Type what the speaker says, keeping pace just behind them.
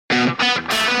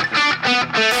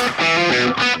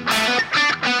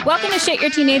Welcome to Shit Your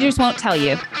Teenagers Won't Tell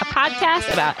You, a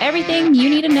podcast about everything you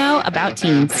need to know about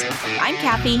teens. I'm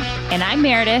Kathy. And I'm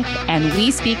Meredith, and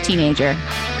we speak teenager.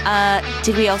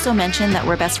 Did we also mention that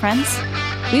we're best friends?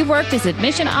 We've worked as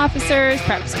admission officers,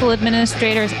 prep school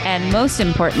administrators, and most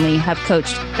importantly, have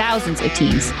coached thousands of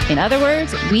teens. In other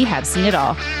words, we have seen it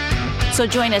all. So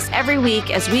join us every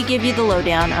week as we give you the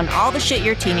lowdown on all the shit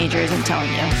your teenager isn't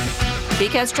telling you.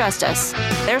 Because trust us,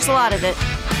 there's a lot of it.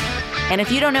 And if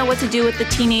you don't know what to do with the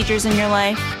teenagers in your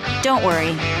life, don't worry,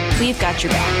 we've got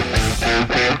your back.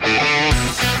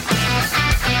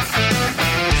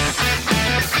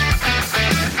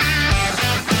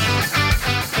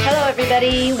 Hello,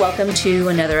 everybody. Welcome to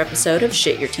another episode of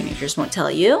Shit Your Teenagers Won't Tell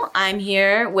You. I'm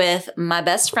here with my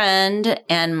best friend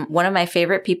and one of my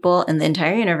favorite people in the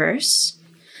entire universe.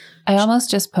 I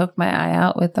almost just poked my eye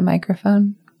out with the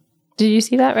microphone. Did you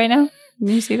see that right now? Did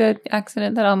you see the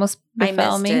accident that almost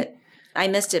befell me? I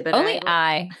missed it, but only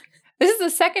I. This is the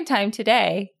second time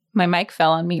today. My mic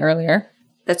fell on me earlier.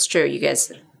 That's true. You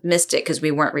guys missed it because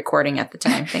we weren't recording at the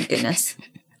time. Thank goodness.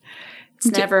 It's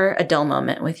never a dull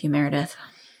moment with you, Meredith.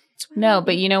 No,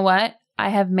 but you know what? I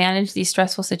have managed these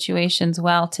stressful situations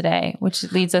well today,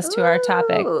 which leads us to our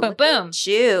topic. But boom.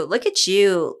 Look at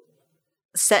you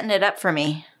setting it up for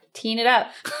me. Teeing it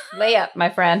up. Lay up, my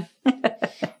friend.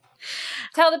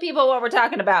 Tell the people what we're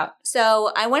talking about.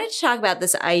 So I wanted to talk about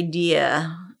this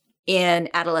idea in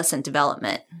adolescent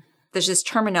development. There's this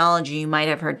terminology you might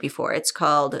have heard before. It's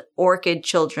called orchid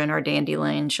children or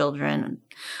dandelion children.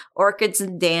 Orchids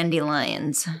and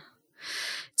dandelions.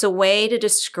 It's a way to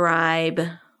describe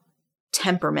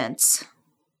temperaments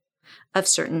of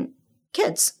certain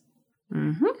kids.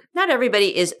 Mm-hmm. Not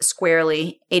everybody is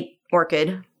squarely an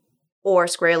orchid or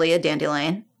squarely a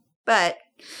dandelion, but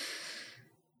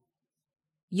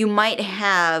you might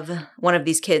have one of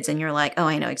these kids and you're like, oh,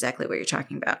 I know exactly what you're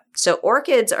talking about. So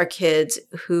orchids are kids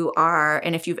who are,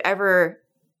 and if you've ever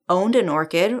owned an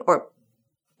orchid or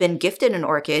been gifted an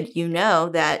orchid, you know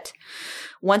that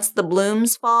once the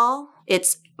blooms fall,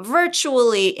 it's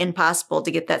virtually impossible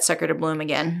to get that sucker to bloom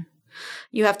again.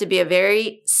 You have to be a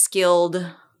very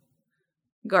skilled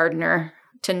gardener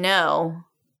to know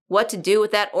what to do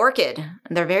with that orchid.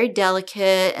 And they're very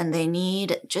delicate and they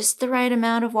need just the right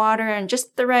amount of water and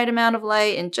just the right amount of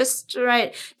light and just the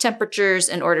right temperatures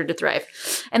in order to thrive.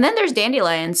 And then there's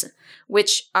dandelions,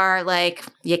 which are like,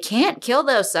 you can't kill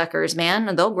those suckers,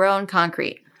 man. They'll grow in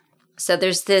concrete. So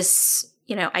there's this,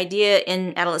 idea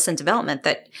in adolescent development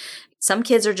that some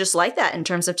kids are just like that in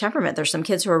terms of temperament. There's some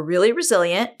kids who are really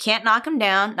resilient, can't knock them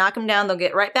down, they'll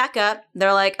get right back up.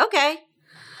 They're like, okay,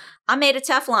 I'm made of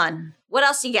Teflon. What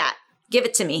else you got? Give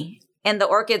it to me. And the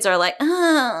orchids are like,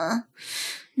 no,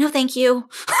 thank you.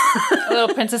 A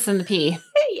little Princess and the Pea.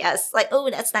 Yes. Like, oh,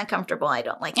 that's not comfortable. I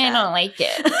don't like that.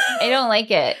 I don't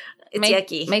like it. It's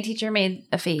yucky. My teacher made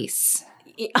a face.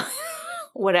 Yeah.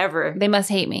 Whatever. They must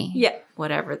hate me. Yeah.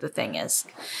 Whatever the thing is.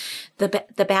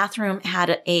 The bathroom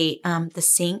had the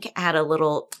sink had a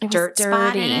little dirt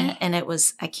spot in it. And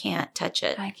I can't touch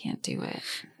it. I can't do it.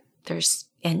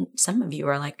 And some of you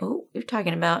are like, oh, you're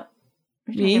talking about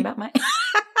me? My,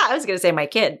 I was going to say my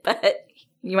kid, but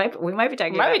we might be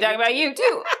talking about you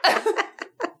too.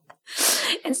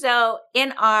 And so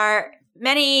in our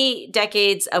many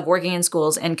decades of working in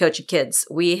schools and coaching kids,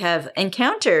 we have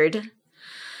encountered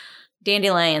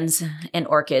dandelions and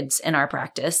orchids in our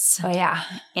practice. Oh, yeah.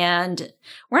 And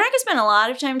we're not going to spend a lot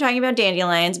of time talking about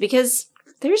dandelions because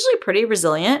they're usually pretty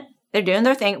resilient. They're doing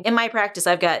their thing. In my practice,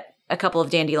 I've got a couple of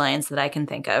dandelions that I can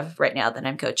think of right now that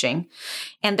I'm coaching.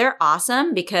 And they're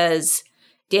awesome because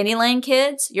dandelion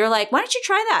kids, you're like, why don't you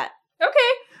try that?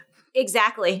 Okay.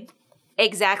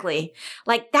 Exactly.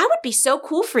 Like, that would be so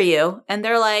cool for you. And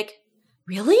they're like,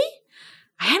 really?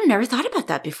 I have never thought about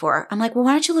that before. I'm like, well,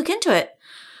 why don't you look into it?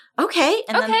 Okay.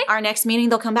 And then our next meeting,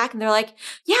 they'll come back and they're like,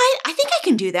 yeah, I think I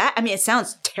can do that. I mean, it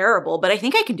sounds terrible, but I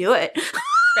think I can do it.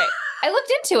 Right. I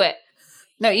looked into it.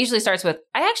 No, it usually starts with,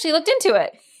 I actually looked into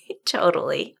it.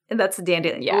 Totally. And that's the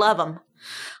dandelion. Yeah. Love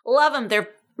them. They're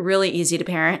really easy to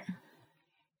parent.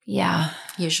 Yeah.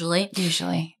 Usually.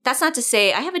 That's not to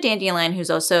say I have a dandelion who's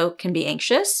also can be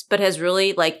anxious, but has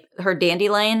really her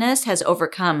dandelioness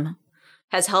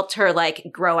has helped her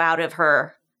grow out of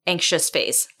her anxious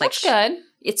phase. That's good.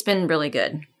 It's been really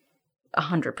good.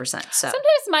 100%. So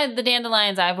sometimes the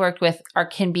dandelions I've worked with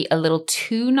can be a little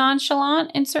too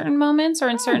nonchalant in certain moments or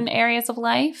in certain areas of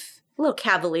life. A little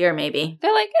cavalier, maybe.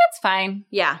 They're like, that's fine.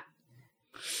 Yeah.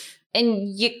 And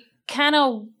you kind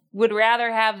of would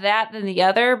rather have that than the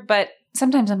other, but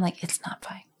sometimes I'm like, it's not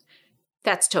fine.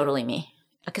 That's totally me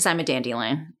because I'm a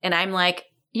dandelion. And I'm like,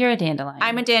 You're a dandelion.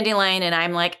 I'm a dandelion, and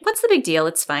I'm like, what's the big deal?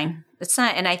 It's fine. It's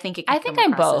not, and I think it can come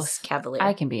I'm across both. as cavalier.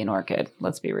 I can be an orchid.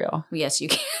 Let's be real. Yes, you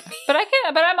can. But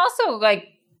I'm also like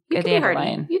You a could be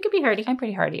dandelion. hardy. You could be hardy. I'm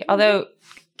pretty hardy. Although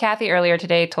Kathy earlier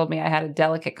today told me I had a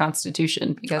delicate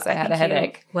constitution because I had a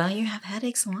headache. You have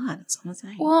headaches a lot. That's all I'm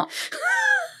saying. Well,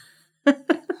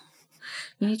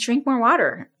 you need to drink more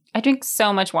water. I drink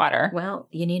so much water. Well,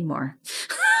 you need more.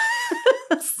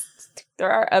 There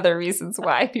are other reasons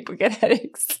why people get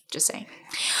headaches. Just saying.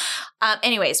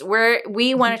 Anyways,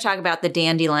 we want to talk about the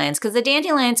dandelions because the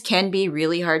dandelions can be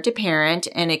really hard to parent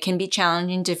and it can be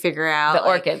challenging to figure out. The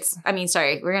orchids. We're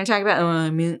going to talk about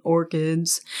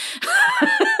orchids.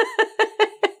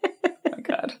 Oh,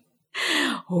 God.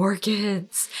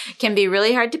 Orchids can be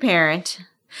really hard to parent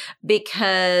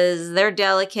because they're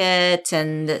delicate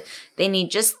and they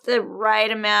need just the right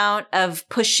amount of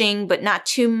pushing, but not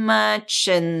too much,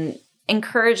 and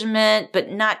encouragement, but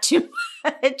not too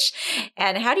much.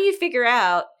 And how do you figure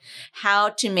out how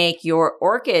to make your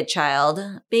orchid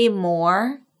child be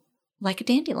more like a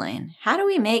dandelion? How do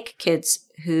we make kids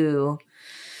who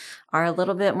are a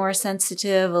little bit more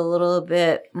sensitive, a little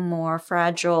bit more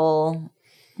fragile,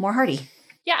 more hardy?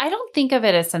 Yeah, I don't think of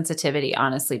it as sensitivity,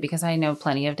 honestly, because I know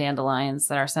plenty of dandelions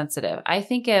that are sensitive. I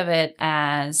think of it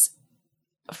as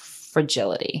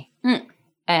fragility.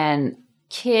 And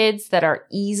kids that are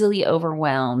easily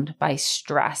overwhelmed by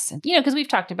stress. Because we've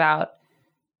talked about,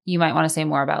 you might want to say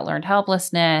more about learned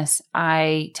helplessness.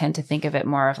 I tend to think of it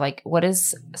more of like, what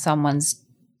is someone's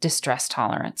distress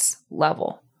tolerance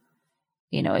level?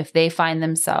 If they find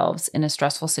themselves in a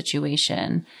stressful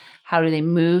situation, how do they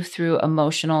move through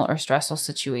emotional or stressful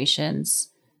situations?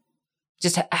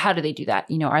 Just how do they do that?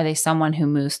 Are they someone who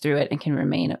moves through it and can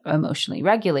remain emotionally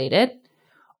regulated?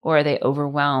 Or are they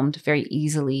overwhelmed very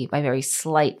easily by very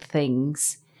slight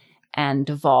things and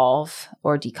devolve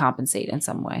or decompensate in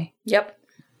some way? Yep.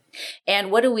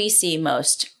 And what do we see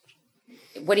most?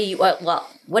 What do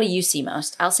you see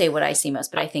most? I'll say what I see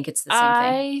most, but I think it's the same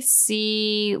thing. I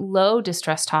see low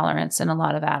distress tolerance in a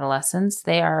lot of adolescents.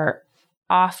 They are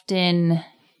often,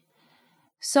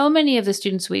 so many of the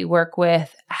students we work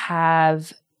with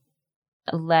have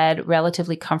led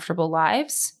relatively comfortable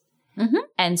lives. Mm-hmm.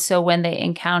 And so when they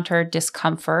encounter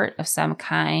discomfort of some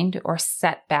kind or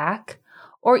setback,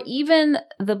 or even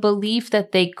the belief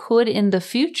that they could in the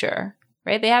future,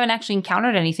 right? They haven't actually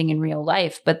encountered anything in real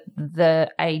life, but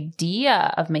the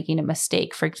idea of making a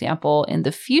mistake, for example, in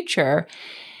the future,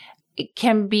 it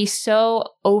can be so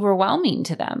overwhelming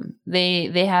to them. They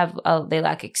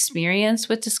lack experience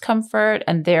with discomfort,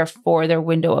 and therefore their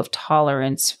window of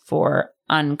tolerance for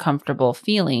uncomfortable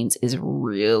feelings is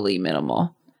really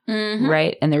minimal. Mm-hmm.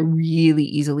 Right? And they're really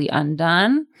easily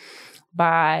undone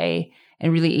and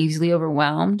really easily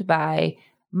overwhelmed by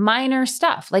minor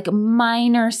stuff, like,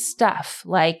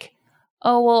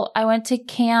 oh, well, I went to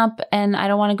camp and I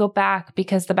don't want to go back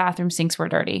because the bathroom sinks were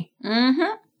dirty.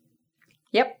 Mm-hmm.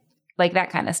 Yep. Like that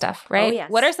kind of stuff, right? Oh, yes.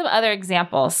 What are some other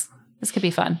examples? This could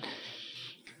be fun.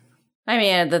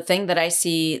 The thing that I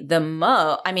see the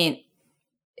most,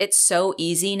 it's so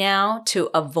easy now to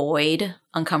avoid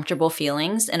uncomfortable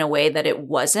feelings in a way that it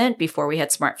wasn't before we had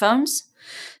smartphones.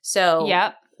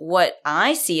 So what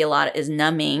I see a lot is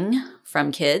numbing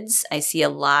from kids. I see a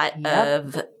lot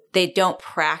of, they don't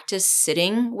practice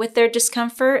sitting with their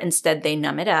discomfort. Instead, they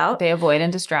numb it out. They avoid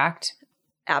and distract.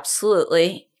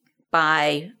 Absolutely.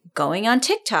 By going on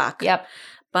TikTok. Yep.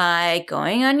 By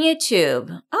going on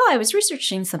YouTube. Oh, I was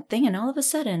researching something and all of a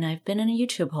sudden I've been in a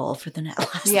YouTube hole for the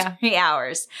last 3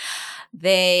 hours.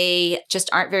 They just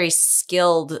aren't very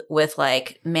skilled with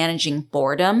managing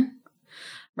boredom,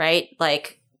 right?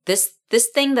 Like this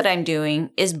thing that I'm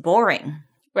doing is boring,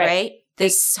 right?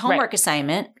 This homework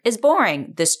assignment is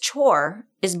boring. This chore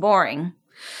is boring.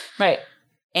 Right.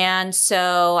 And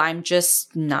so I'm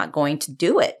just not going to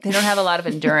do it. They don't have a lot of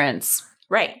endurance.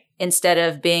 Right. Instead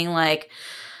of being like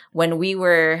when we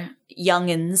were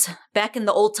youngins back in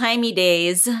the old timey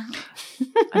days.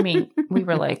 We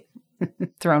were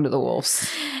thrown to the wolves.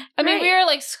 We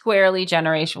were squarely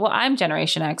generation. Well, I'm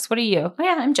Generation X. What are you? Oh,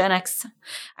 yeah, I'm Gen X.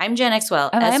 I'm Gen X. Am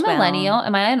I a millennial?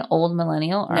 Am I an old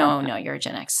millennial? No, you're a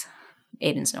Gen X.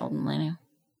 Aiden's an old millennial.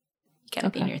 You gotta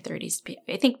be in your 30s.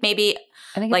 I think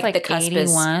it's the cusp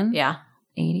 81. Yeah.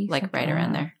 80. Right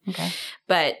around there. Okay.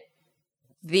 But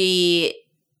the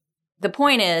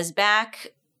point is,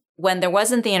 back when there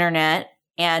wasn't the internet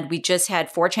and we just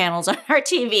had 4 channels on our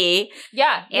TV.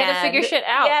 Yeah, you had to figure shit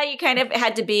out. Yeah, you kind of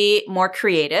had to be more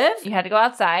creative. You had to go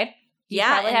outside. You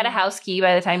probably had a house key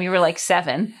by the time you were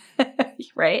 7.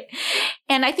 Right.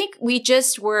 And I think we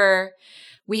just were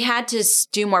we had to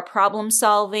do more problem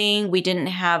solving. We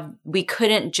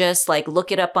couldn't just like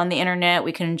look it up on the internet.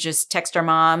 We couldn't just text our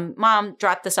mom,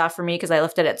 drop this off for me because I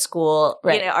left it at school.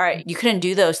 Right. Or you couldn't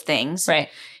do those things. Right.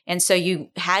 And so you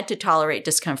had to tolerate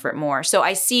discomfort more. So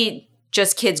I see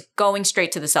just kids going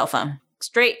straight to the cell phone,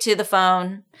 straight to the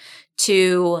phone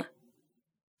to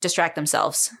distract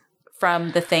themselves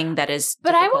from the thing that is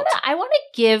But difficult. I want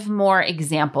to give more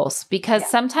examples because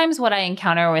sometimes what I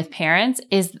encounter with parents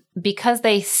is because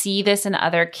they see this in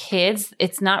other kids,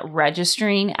 it's not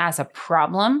registering as a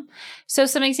problem. So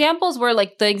some examples were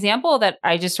like the example that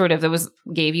I just sort of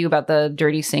gave you about the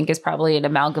dirty sink is probably an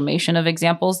amalgamation of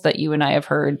examples that you and I have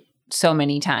heard so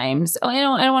many times. Oh, I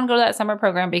don't want to go to that summer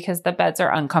program because the beds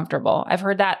are uncomfortable. I've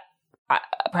heard that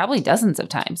probably dozens of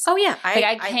times. Oh, yeah.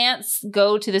 I can't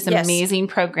go to this amazing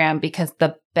program because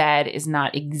the bed is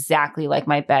not exactly like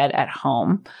my bed at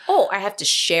home. Oh, I have to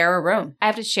share a room. I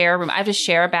have to share a room. I have to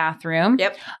share a bathroom.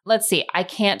 Yep. Let's see. I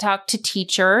can't talk to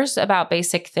teachers about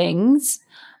basic things.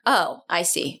 Oh, I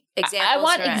see. Examples. I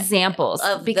want examples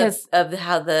of because of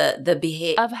how the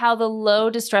behavior of how the low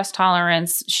distress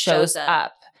tolerance shows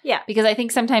up. Yeah. Because I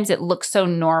think sometimes it looks so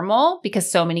normal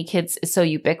because so many kids is so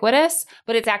ubiquitous,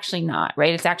 but it's actually not,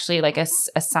 right? It's actually like a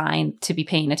sign to be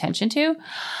paying attention to.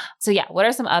 So yeah, what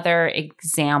are some other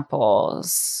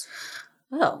examples?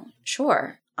 Oh,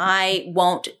 sure. I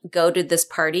won't go to this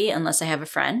party unless I have a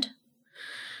friend.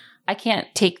 I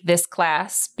can't take this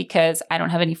class because I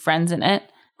don't have any friends in it.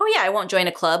 Oh yeah, I won't join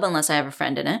a club unless I have a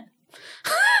friend in it.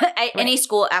 Any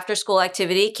after school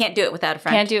activity, can't do it without a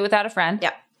friend. Can't do it without a friend.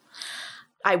 Yeah.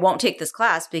 I won't take this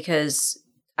class because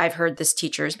I've heard this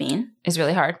teacher is mean. It's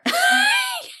really hard.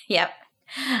 Yep.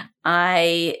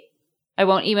 I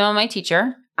won't email my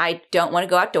teacher. I don't want to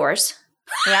go outdoors.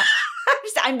 Yeah.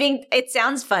 It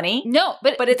sounds funny. No,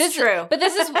 but it's true. But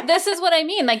this is what I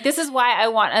mean. Like, this is why I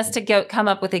want us to come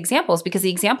up with examples because the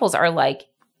examples are like,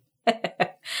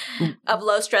 of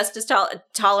low stress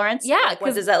tolerance. Yeah. Like,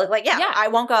 what does that look like? Yeah. I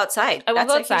won't go outside. I won't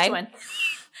go outside.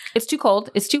 It's too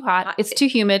cold. It's too hot. It's too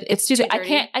humid. It's too. dirty. I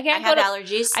can't have go to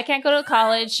allergies. I can't go to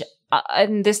college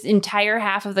in this entire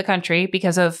half of the country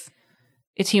because of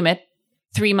it's humid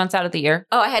 3 months out of the year.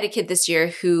 Oh, I had a kid this year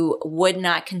who would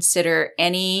not consider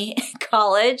any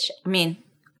college. I mean,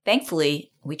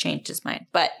 thankfully we changed his mind,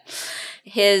 but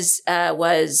his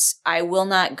was I will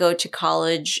not go to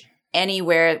college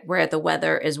anywhere where the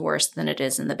weather is worse than it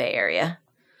is in the Bay Area.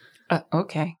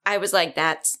 Okay. I was like,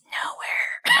 that's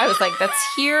nowhere. I was like,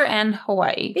 that's here and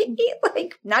Hawaii.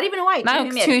 Like, not even Hawaii.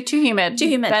 No, too humid. Too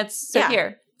humid. That's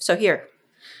here. So here.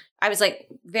 I was like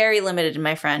very limited in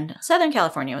my friend. Southern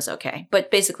California was okay,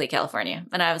 but basically California.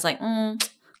 And I was like, kind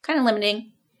of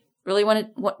limiting. Really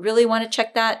want to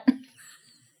check that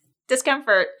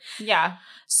discomfort. Yeah.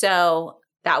 So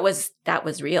that was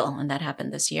real, and that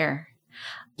happened this year.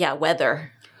 Yeah,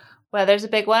 weather. Weather's a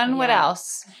big one. Yeah. What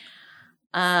else?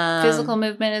 Physical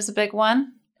movement is a big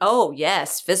one. Oh,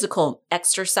 yes. Physical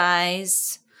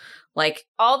exercise. Like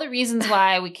all the reasons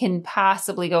why we can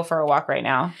possibly go for a walk right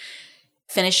now.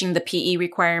 Finishing the PE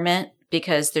requirement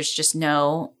because there's just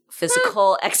no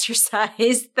physical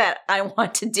exercise that I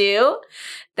want to do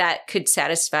that could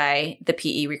satisfy the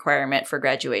PE requirement for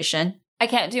graduation. I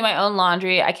can't do my own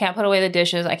laundry. I can't put away the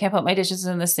dishes. I can't put my dishes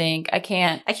in the sink. I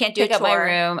can't do pick up my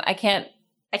room. I can't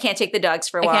take the dogs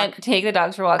for a walk. I can't take the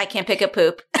dogs for walks. I can't pick up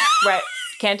poop. Right.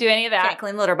 Can't do any of that. Can't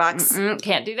clean the litter box.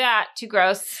 Can't do that. Too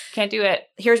gross. Can't do it.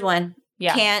 Here's one.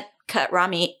 Yeah. Can't cut raw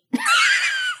meat.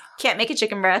 Can't make a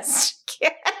chicken breast.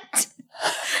 Can't.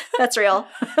 That's real.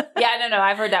 Yeah, no.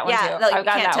 I've heard that one too. Like, I've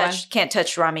got that one. Can't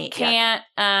touch raw meat. Can't.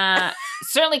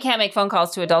 Certainly can't make phone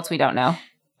calls to adults we don't know.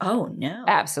 Oh, no.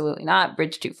 Absolutely not.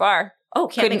 Bridge too far. Oh,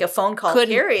 can't make a phone call, couldn't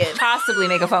period. Possibly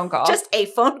make a phone call. Just a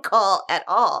phone call at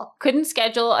all. Couldn't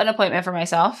schedule an appointment for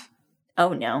myself.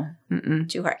 Oh, no.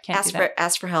 Too hard. Can't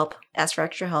ask for help. Ask for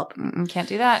extra help. Can't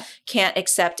do that. Can't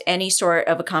accept any sort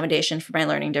of accommodation for my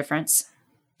learning difference.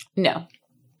 No.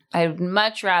 I'd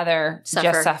much rather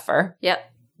just suffer.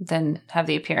 Yep. Than have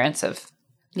the appearance of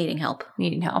needing help.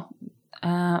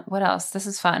 What else? This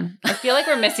is fun. I feel like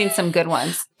we're missing some good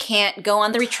ones. Can't go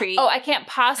on the retreat. Oh, I can't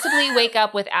possibly wake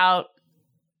up without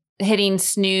hitting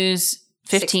snooze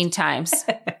 15 times.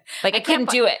 Like I couldn't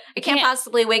do it. I can't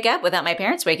possibly wake up without my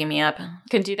parents waking me up.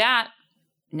 Couldn't do that.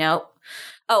 Nope.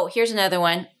 Oh, here's another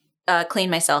one. Clean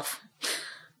myself.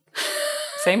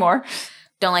 Say more.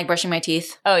 Don't like brushing my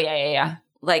teeth. Oh, yeah.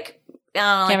 Like,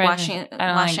 I don't like washing.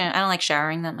 I don't like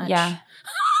showering that much. Yeah.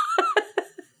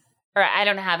 Or I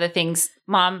don't have the things.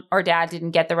 Mom or dad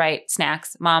didn't get the right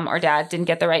snacks. Mom or dad didn't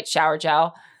get the right shower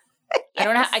gel.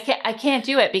 Yes. I can't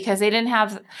do it because they didn't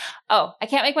have, I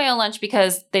can't make my own lunch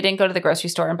because they didn't go to the grocery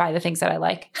store and buy the things that I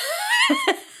like.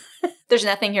 There's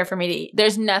nothing here for me to eat.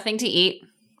 There's nothing to eat.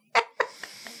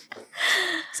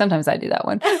 Sometimes I do that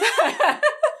one.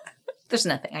 There's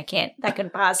nothing that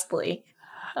could possibly.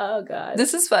 Oh, God.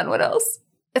 This is fun. What else?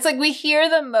 It's like we hear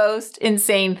the most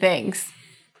insane things.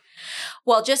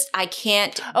 Well, I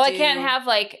can't. I can't have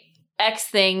like X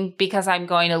thing because I'm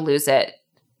going to lose it,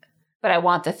 but I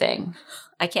want the thing.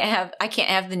 I can't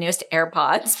have the newest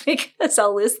AirPods because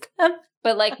I'll lose them.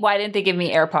 But like, why didn't they give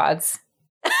me AirPods?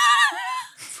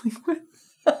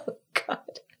 Oh, God.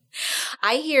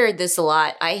 I hear this a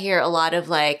lot. I hear a lot of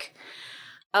like,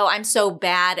 oh, I'm so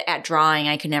bad at drawing,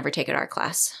 I could never take an art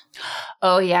class.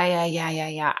 Oh, yeah.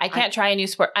 I can't try a new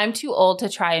sport. I'm too old to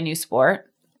try a new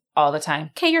sport all the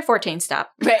time. Okay, you're 14,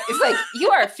 stop. Right. It's like,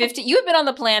 you are 50. You have been on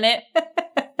the planet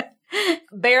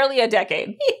barely a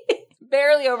decade.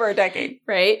 Barely over a decade.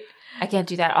 Right? I can't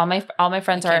do that. All my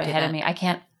friends are ahead of me. I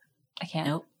can't.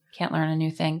 Nope. Can't learn a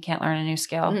new thing. Can't learn a new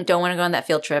skill. Don't want to go on that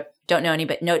field trip. Don't know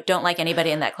anybody. No, don't like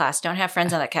anybody in that class. Don't have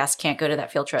friends on that class. Can't go to that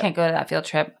field trip. Can't go to that field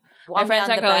trip. My friends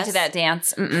aren't going to that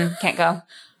dance. Can't go.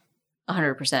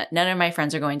 100%. None of my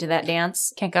friends are going to that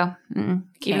dance. Can't go.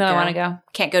 Even though I want to go.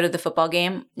 Can't go to the football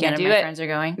game. None of my friends are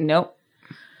going. Nope.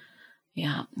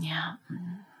 Yeah.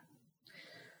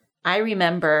 I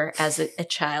remember as a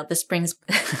child, this brings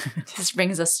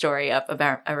a story up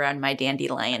around my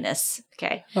dandelionness.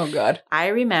 Okay. Oh, God. I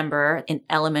remember in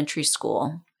elementary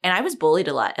school, and I was bullied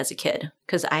a lot as a kid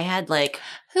because I had like...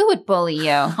 Who would bully you?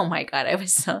 Oh, my God. I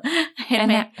was so...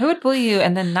 Who would bully you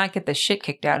and then not get the shit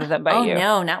kicked out of them by you? Oh,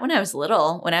 no. Not when I was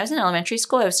little. When I was in elementary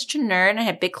school, I was such a nerd. I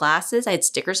had big glasses. I had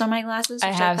stickers on my glasses. I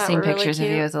have seen pictures of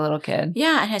you as a little kid.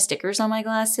 Yeah. I had stickers on my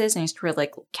glasses. And I used to wear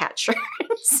like cat shirts.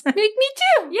 Me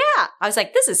too. Yeah. I was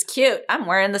like, this is cute. I'm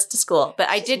wearing this to school. But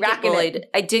I did get bullied.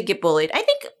 I did get bullied. I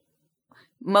think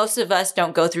most of us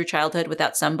don't go through childhood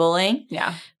without some bullying.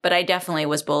 Yeah. But I definitely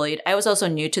was bullied. I was also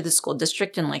new to the school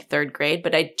district in like 3rd grade.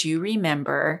 But I do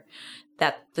remember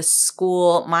that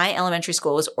my elementary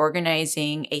school was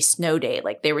organizing a snow day.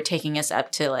 Like they were taking us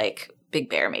up to like Big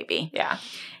Bear maybe. Yeah.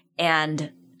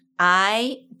 And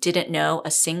I didn't know a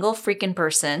single freaking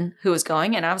person who was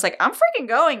going. And I was like, I'm freaking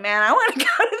going, man. I want to go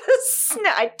to the snow.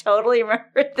 I totally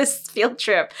remember this field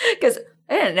trip because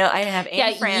I didn't know. I didn't have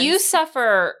any friends. You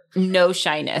suffer no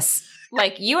shyness.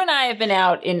 Like you and I have been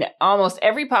out in almost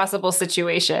every possible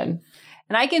situation.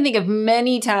 And I can think of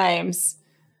many times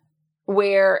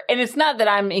where, and it's not that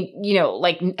I'm,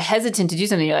 like hesitant to do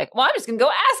something. You're like, well, I'm just going to go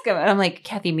ask him. And I'm like,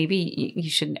 Kathy, maybe you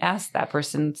shouldn't ask that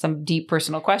person some deep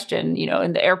personal question,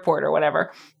 in the airport or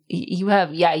whatever.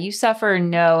 You suffer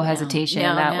no hesitation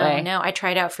in that way. No, I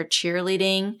tried out for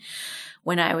cheerleading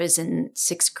when I was in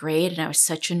 6th grade and I was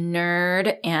such a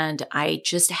nerd. And I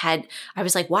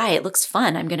was like, why? It looks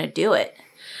fun. I'm going to do it.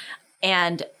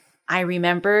 And I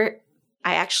remember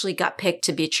I actually got picked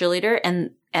to be a cheerleader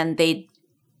and they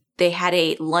had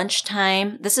a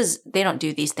lunchtime. They don't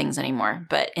do these things anymore,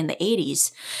 but in the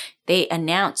 80s, they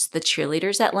announced the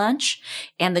cheerleaders at lunch,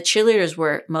 and the cheerleaders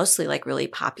were mostly like really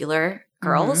popular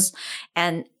girls. Mm-hmm.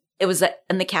 And it was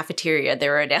in the cafeteria. They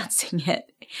were announcing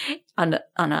it on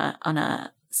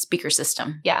a speaker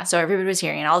system. Yeah. So everybody was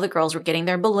hearing, and all the girls were getting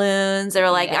their balloons. They were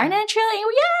like, "I'm not cheerleading,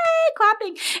 yay!"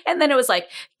 clapping. And then it was like,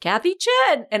 Kathy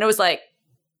Chen, and it was like.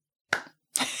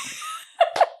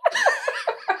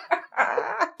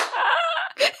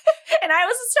 And I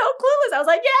was so clueless. I was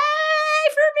like,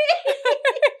 yay for me.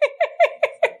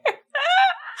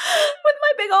 With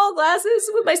my big old glasses,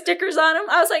 with my stickers on them.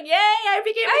 I was like, yay, I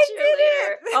became a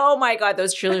cheerleader. Oh my God,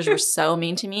 those cheerleaders were so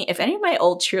mean to me. If any of my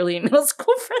old cheerleading middle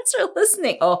school friends are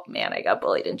listening, oh man, I got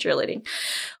bullied in cheerleading.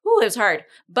 Ooh, it was hard.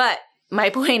 But my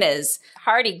point is,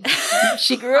 Hardy.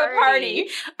 She grew up hardy.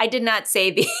 I did not say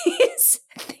these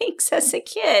things as a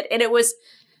kid. And it was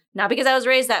not because I was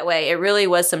raised that way. It really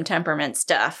was some temperament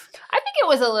stuff. I think it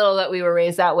was a little that we were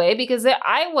raised that way because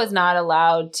I was not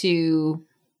allowed to,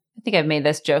 I think I've made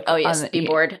this joke. Oh, yes. Be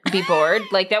bored. Be bored.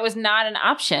 Like that was not an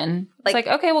option. It's like,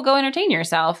 okay, well, go entertain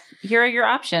yourself. Here are your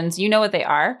options. You know what they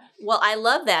are. Well, I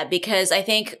love that because I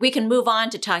think we can move on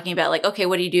to talking about like, okay,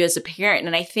 what do you do as a parent?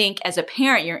 And I think as a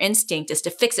parent, your instinct is to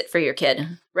fix it for your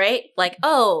kid, right? Like,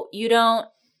 oh, you don't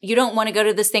want to go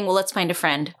to this thing. Well, let's find a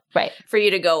friend. Right. For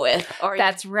you to go with. Or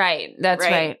That's right. That's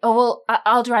right. Oh, well,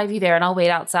 I'll drive you there and I'll wait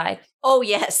outside. Oh,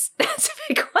 yes. That's a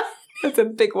big one. That's a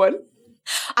big one.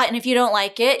 And if you don't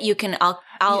like it, you can,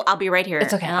 I'll be right here.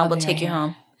 It's okay. And we'll take you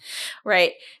home.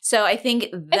 Right. So I think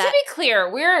that. And to be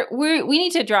clear, we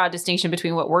need to draw a distinction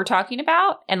between what we're talking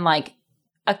about and like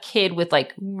a kid with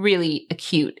like really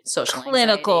acute Social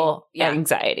clinical anxiety.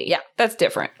 anxiety. Yeah. That's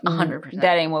different. 100%.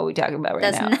 That ain't what we're talking about right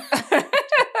That's now. not-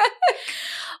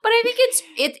 But I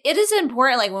think it is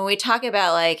important, like when we talk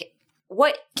about like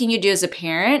what can you do as a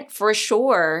parent, for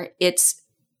sure it's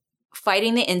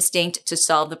fighting the instinct to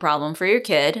solve the problem for your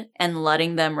kid and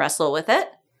letting them wrestle with it.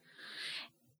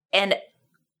 And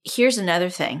here's another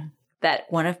thing that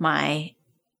one of my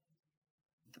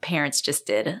parents just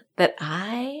did that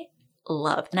I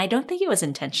love. And I don't think it was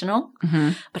intentional,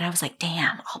 but I was like,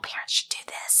 damn, all parents should do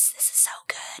this. This is so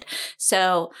good.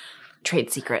 So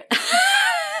Trade secret.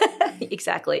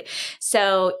 exactly.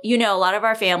 So, a lot of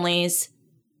our families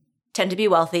tend to be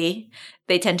wealthy.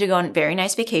 They tend to go on very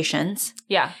nice vacations.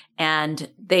 Yeah. And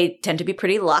they tend to be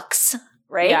pretty luxe,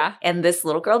 right? Yeah. And this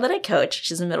little girl that I coach,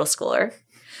 she's a middle schooler.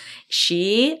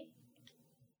 She,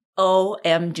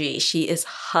 OMG, she is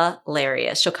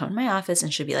hilarious. She'll come to my office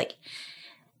and she'll be like,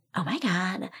 oh my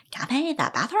God, Gabby,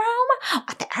 that bathroom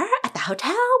at the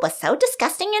hotel was so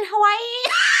disgusting in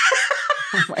Hawaii.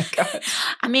 Oh my God.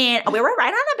 I mean, we were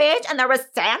right on the beach and there was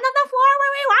sand on the floor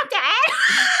when we walked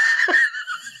in.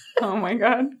 Oh my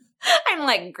God. I'm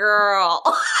like, girl,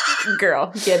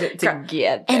 get it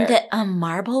together. And the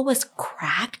marble was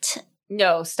cracked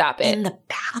No, stop it. in the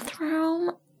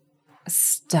bathroom.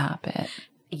 Stop it.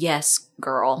 Yes,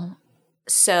 girl.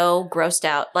 So grossed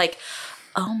out. Like,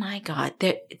 oh my God.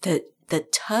 The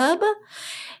tub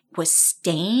was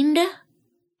stained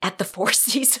at the Four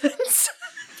Seasons.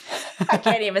 I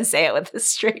can't even say it with a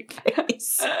straight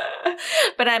face.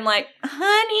 But I'm like,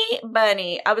 honey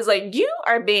bunny. I was like, you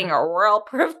are being real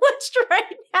privileged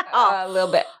right now. A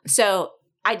little bit. So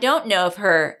I don't know if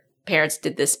her parents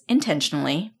did this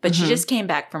intentionally, but she just came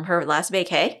back from her last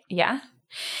vacay. Yeah.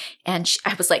 And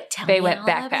I was like, tell They me went all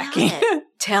backpacking. about it.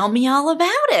 Tell me all about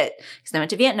it. Because they went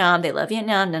to Vietnam. They love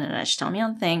Vietnam. No. She's telling me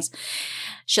all the things.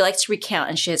 She likes to recount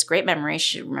and she has great memory.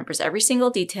 She remembers every single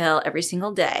detail, every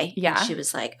single day. Yeah. And she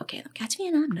was like, okay, we got to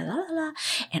Vietnam. Blah, blah, blah.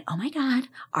 And oh my God,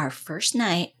 our first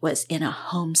night was in a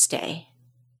homestay.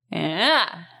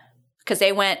 Yeah. Because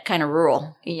they went kind of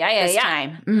rural this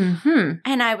time. Mm-hmm.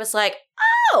 And I was like,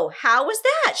 oh, how was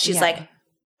that? She's Yeah. like,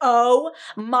 oh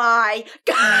my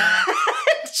God.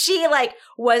 She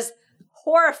was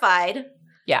horrified.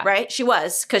 Yeah. Right? She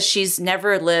was, because she's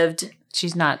never lived.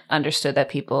 She's not understood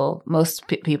that most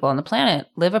people on the planet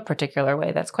live a particular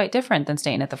way that's quite different than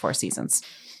staying at the Four Seasons.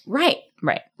 Right.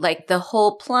 Right. Like the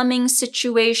whole plumbing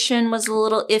situation was a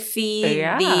little iffy.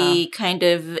 Yeah. The kind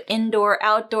of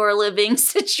indoor-outdoor living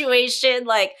situation,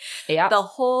 Yeah. the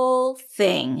whole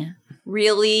thing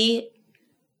really,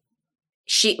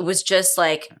 she was just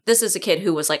like, this is a kid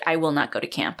who was like, I will not go to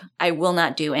camp. I will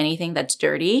not do anything that's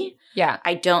dirty. Yeah.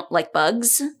 I don't like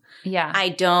bugs. Yeah. I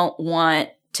don't want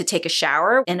to take a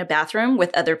shower in a bathroom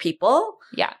with other people.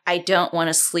 Yeah. I don't want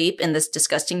to sleep in this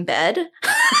disgusting bed,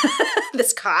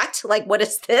 this cot. Like, what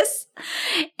is this?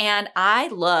 And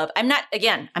I'm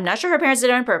not sure her parents did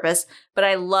it on purpose, but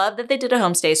I love that they did a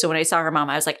homestay. So when I saw her mom,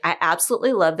 I was like, I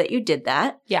absolutely love that you did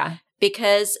that. Yeah.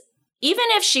 Because even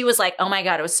if she was like, oh my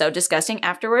God, it was so disgusting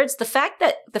afterwards, the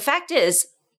fact is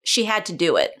she had to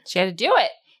do it. She had to do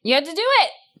it. You had to do it.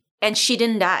 And she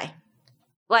didn't die.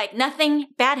 Like, nothing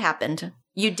bad happened.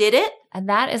 You did it. And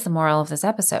that is the moral of this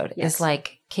episode. Yes. Is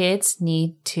like kids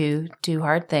need to do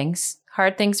hard things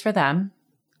for them.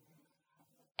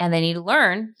 And they need to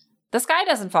learn the sky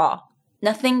doesn't fall.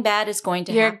 Nothing bad is going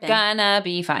to You're happen. gonna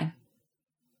be fine.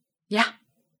 Yeah.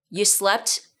 You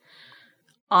slept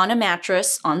on a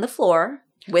mattress on the floor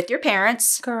with your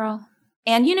parents. Girl.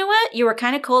 And you know what? You were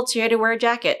kind of cold, so you had to wear a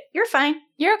jacket. You're fine.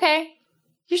 You're okay.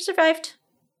 You survived.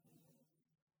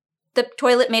 The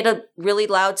toilet made a really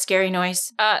loud, scary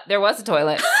noise. There was a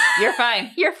toilet. You're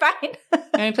fine. You're fine.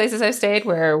 Many places I've stayed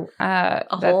where A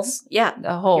hole? Yeah.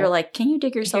 a hole. You're like, can you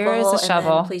dig yourself Here a is hole a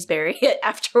shovel. and then please bury it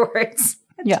afterwards?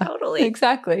 Yeah. Totally.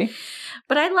 Exactly.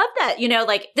 But I love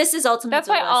that. This is ultimately That's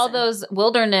why all those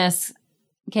wilderness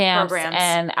camps Programs.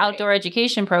 and outdoor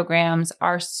education programs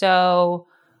are so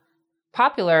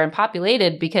popular and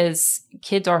populated because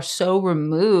kids are so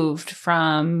removed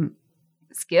from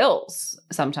skills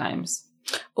sometimes.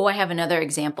 Oh, I have another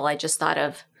example I just thought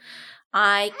of.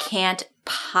 I can't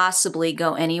possibly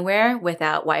go anywhere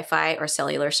without Wi-Fi or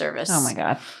cellular service. Oh my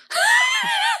God.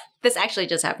 This actually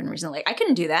just happened recently. I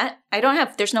couldn't do that.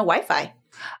 There's no Wi-Fi.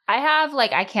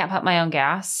 I can't pump my own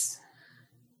gas.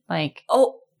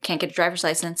 Oh, can't get a driver's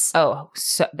license. So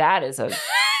that is a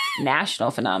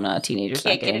national phenomenon. Teenagers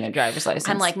Can't not getting get a driver's license.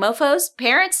 I'm like, mofos,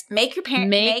 parents, make your parents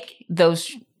make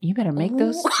those. You better make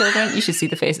those Ooh. children. You should see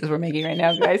the faces we're making right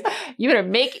now, guys. You better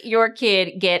make your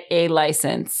kid get a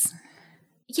license.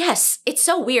 Yes, it's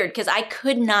so weird because I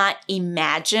could not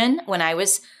imagine when I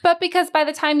was. But because by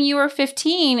the time you were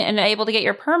 15 and able to get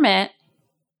your permit,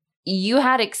 you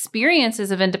had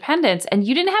experiences of independence, and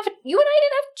you and I didn't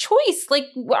have choice. Like,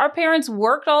 our parents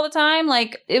worked all the time.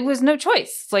 Like, it was no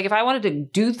choice. Like, if I wanted to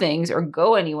do things or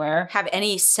go anywhere, have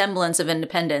any semblance of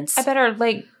independence, I better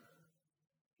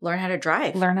learn how to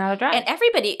drive. And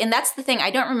everybody, and that's the thing. I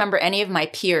don't remember any of my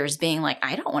peers being like,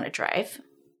 I don't want to drive.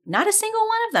 Not a single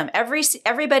one of them.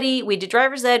 Everybody, we did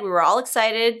driver's ed. We were all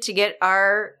excited to get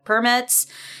our permits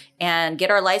and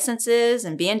get our licenses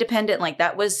and be independent. Like,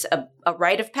 that was a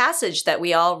rite of passage that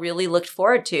we all really looked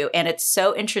forward to. And it's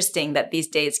so interesting that these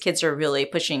days kids are really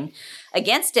pushing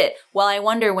against it. Well, I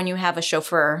wonder when you have a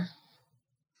chauffeur.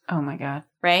 Oh my God.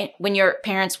 Right? When your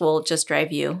parents will just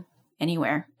drive you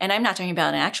anywhere. And I'm not talking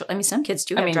about some kids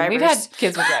do have drivers. We've had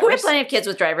kids with drivers. We have plenty of kids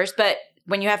with drivers, but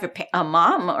when you have a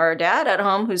mom or a dad at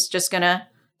home who's just going to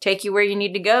take you where you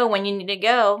need to go, when you need to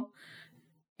go,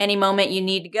 any moment you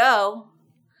need to go,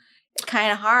 it's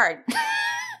kind of hard.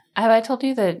 Have I told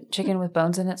you the chicken with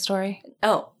bones in it story?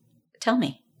 Oh, tell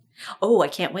me. Oh, I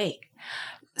can't wait.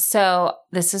 So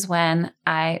this is when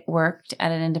I worked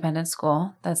at an independent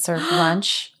school that served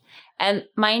lunch. And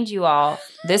mind you all,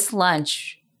 this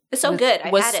lunch it's so good.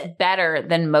 was had it. better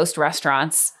than most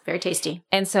restaurants. Very tasty.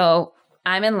 And so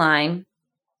I'm in line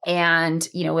and,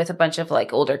 with a bunch of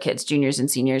like older kids, juniors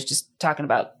and seniors, just talking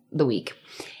about the week.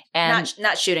 And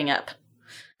not shooting up.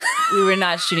 We were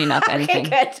not shooting up anything.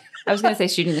 Okay, good. I was going to say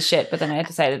shooting the shit, but then I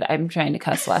decided I'm trying to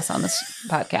cuss less on this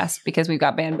podcast because we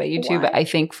got banned by YouTube, I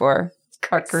think, for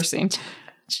our cursing.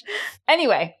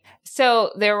 Anyway,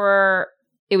 so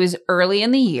it was early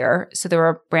in the year, so there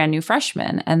were brand new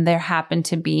freshmen, and there happened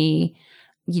to be,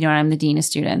 I'm the dean of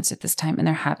students at this time, and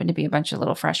there happened to be a bunch of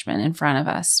little freshmen in front of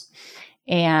us.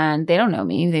 And they don't know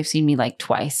me. They've seen me like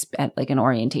twice at like an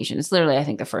orientation. It's literally, I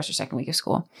think, the first or second week of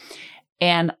school.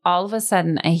 And all of a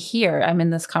sudden I'm in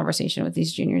this conversation with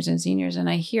these juniors and seniors, and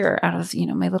I hear out of,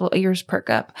 my little ears perk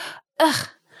up, ugh,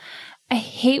 I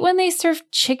hate when they serve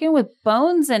chicken with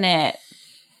bones in it.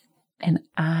 And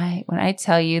when I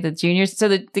tell you the juniors, so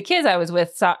the kids I was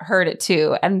with heard it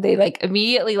too. And they like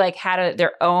immediately like had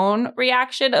their own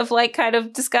reaction of like kind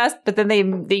of disgust, but then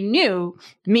they knew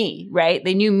me, right?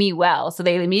 They knew me well. So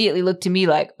they immediately looked to me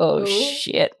like, oh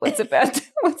shit, what's about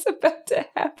to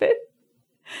happen?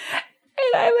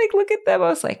 And I like look at them. I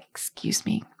was like, excuse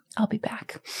me, I'll be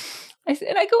back. I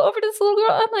go over to this little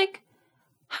girl. I'm like,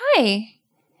 hi,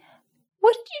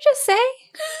 what did you just say?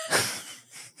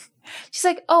 She's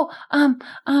like, I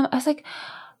was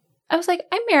like,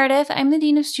 I'm Meredith. I'm the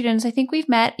dean of students. I think we've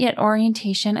met at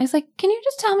orientation. I was like, can you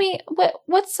just tell me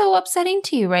what's so upsetting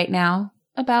to you right now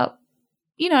about,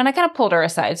 and I kind of pulled her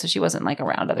aside so she wasn't like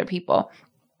around other people.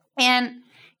 And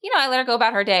I let her go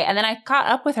about her day. And then I caught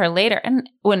up with her later. And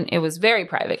when it was very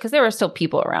private, because there were still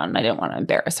people around and I didn't want to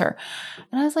embarrass her.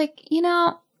 And I was like,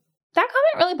 that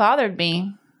comment really bothered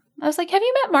me. I was like, have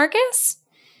you met Marcus?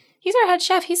 He's our head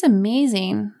chef. He's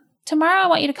amazing. Tomorrow I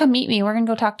want you to come meet me. We're going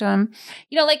to go talk to him.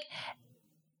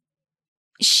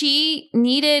 She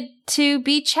needed to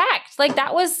be checked. Like,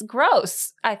 that was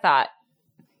gross, I thought.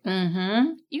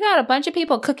 Mm-hmm. You got a bunch of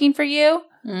people cooking for you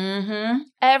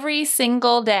every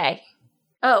single day.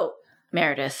 Oh,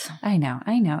 Meredith. I know.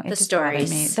 The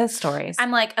stories.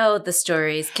 I'm like, the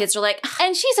stories. Kids are like,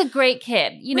 and she's a great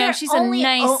kid. She's a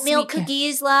nice oatmeal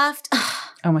cookies left.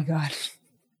 Oh my God.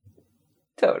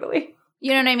 Totally.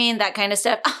 You know what I mean? That kind of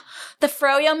stuff. The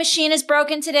froyo machine is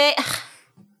broken today.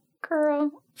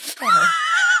 Girl.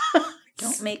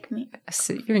 Don't make me.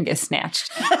 So you're going to get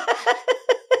snatched.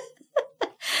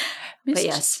 But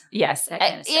yes. Yes. That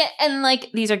kind of stuff. And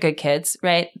like, these are good kids,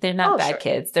 right? They're not bad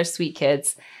kids. They're sweet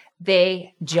kids.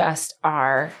 They just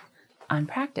are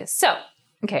unpracticed. So,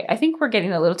 okay, I think we're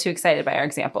getting a little too excited by our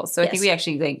examples. So I think we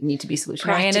actually need to be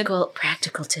solution-oriented.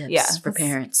 Practical tips for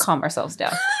parents. Calm ourselves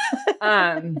down.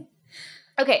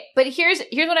 Okay, but here's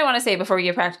what I want to say before we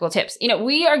give practical tips.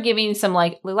 We are giving some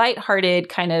like lighthearted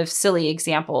kind of silly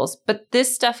examples, but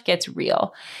this stuff gets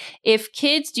real. If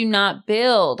kids do not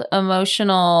build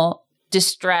emotional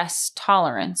distress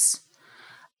tolerance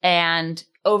and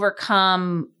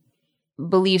overcome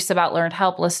beliefs about learned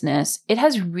helplessness, it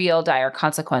has real dire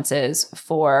consequences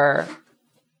for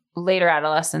later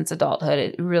adolescence, adulthood.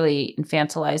 It really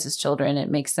infantilizes children.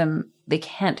 It makes them, they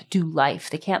can't do life.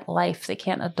 They can't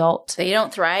adult. They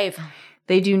don't thrive.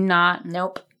 They do not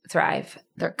thrive.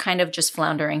 They're kind of just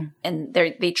floundering, and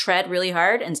they tread really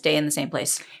hard and stay in the same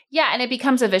place. Yeah, and it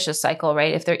becomes a vicious cycle,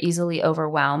 right? If they're easily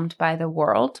overwhelmed by the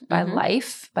world, by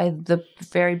life, by the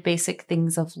very basic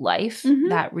things of life,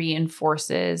 that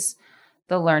reinforces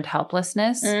the learned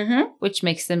helplessness, which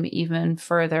makes them even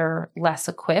further less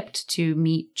equipped to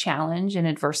meet challenge and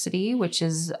adversity, which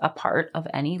is a part of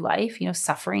any life.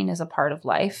 Suffering is a part of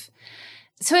life.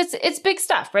 So it's big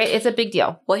stuff, right? It's a big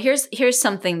deal. Well, here's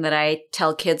something that I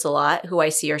tell kids a lot who I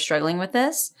see are struggling with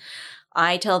this.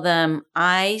 I tell them,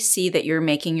 I see that you're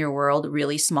making your world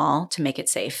really small to make it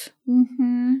safe.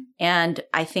 Mm-hmm. And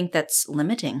I think that's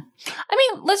limiting. I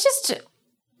mean, let's just,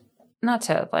 not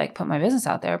to put my business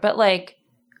out there, but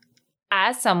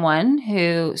as someone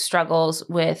who struggles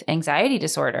with anxiety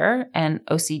disorder and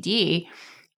OCD,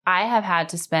 I have had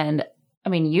to spend,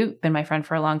 you've been my friend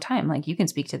for a long time. You can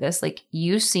speak to this.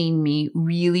 You've seen me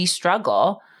really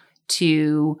struggle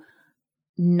to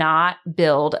not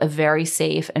build a very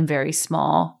safe and very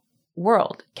small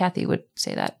world. Kathy would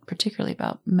say that particularly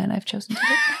about men I've chosen to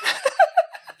date.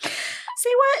 Say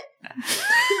what?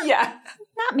 Yeah.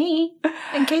 Not me.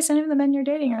 In case any of the men you're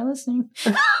dating are listening.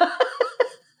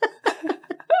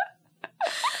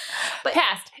 But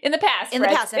In the past.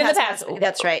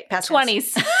 That's right. Past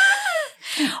 20s.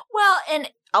 Well, and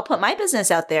I'll put my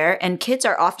business out there, and kids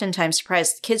are oftentimes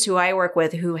surprised. Kids who I work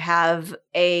with who have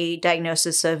a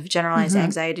diagnosis of generalized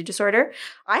anxiety disorder.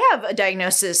 I have a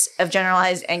diagnosis of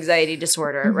generalized anxiety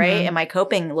disorder, right? And my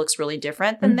coping looks really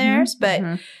different than theirs,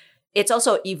 but it's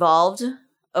also evolved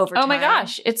over time. Oh my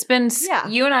gosh. It's been,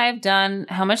 you and I have done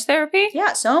how much therapy?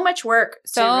 Yeah, so much work.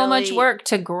 Much work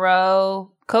to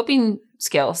grow coping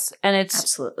skills. And it's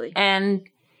absolutely.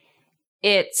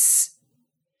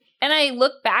 And I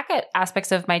look back at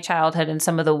aspects of my childhood and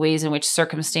some of the ways in which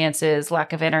circumstances,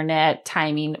 lack of internet,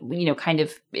 timing, kind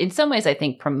of in some ways I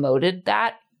think promoted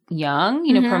that young,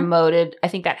 promoted, I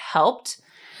think that helped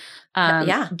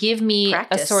give me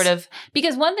practice. A sort of,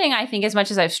 because one thing I think as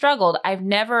much as I've struggled, I've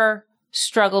never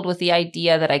struggled with the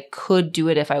idea that I could do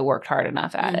it if I worked hard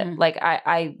enough at it.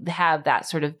 I have that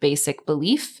sort of basic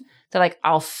belief that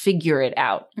I'll figure it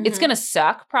out. It's going to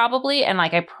suck probably. And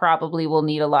I probably will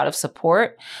need a lot of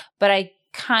support, but I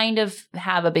kind of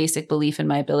have a basic belief in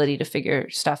my ability to figure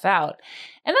stuff out.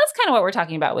 And that's kind of what we're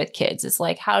talking about with kids. It's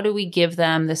how do we give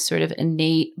them this sort of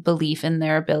innate belief in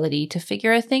their ability to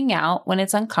figure a thing out when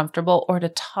it's uncomfortable, or to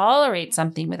tolerate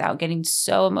something without getting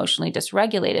so emotionally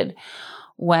dysregulated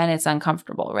when it's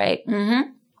uncomfortable, right?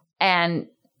 And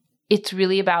it's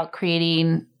really about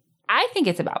I think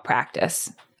it's about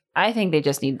practice. I think they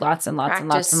just need lots and lots and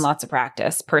lots and lots of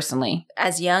practice, personally.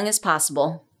 As young as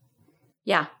possible.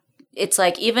 Yeah. It's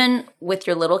even with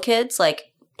your little kids,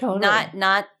 totally.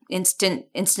 not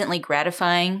instantly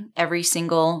gratifying every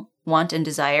single want and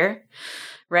desire,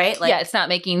 right? It's not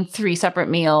making 3 separate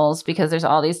meals because there's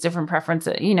all these different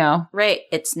preferences, Right.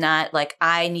 It's not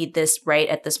I need this right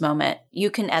at this moment. You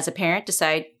can, as a parent,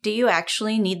 decide, do you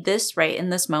actually need this right in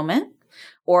this moment?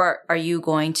 Or are you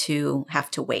going to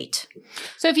have to wait?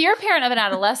 So if you're a parent of an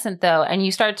adolescent, though, and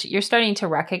you're starting to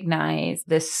recognize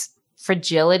this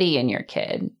fragility in your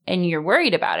kid, and you're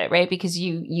worried about it, right? Because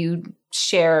you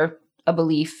share a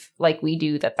belief like we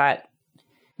do that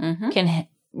can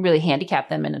really handicap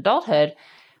them in adulthood.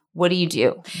 What do you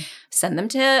do? Send them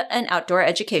to an outdoor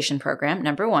education program,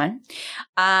 number one.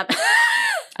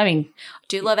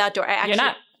 Do love outdoor.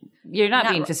 You're not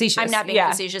being facetious. I'm not being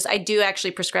facetious. I do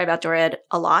actually prescribe outdoor ed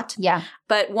a lot. Yeah.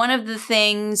 But one of the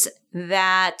things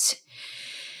that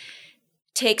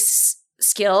takes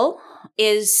skill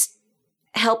is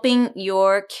helping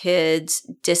your kids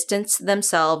distance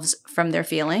themselves from their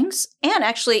feelings. And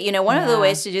actually, one of the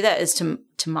ways to do that is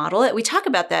to model it. We talk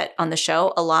about that on the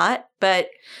show a lot, but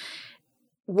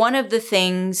one of the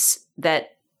things that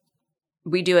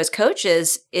we do as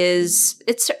coaches is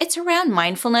it's around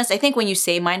mindfulness. I think when you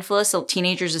say mindfulness, so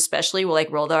teenagers especially will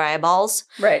roll their eyeballs.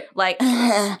 Right.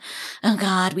 Oh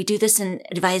God, we do this in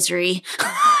advisory.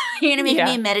 You're going to make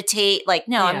me meditate.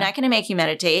 No, I'm not going to make you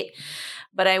meditate.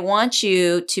 But I want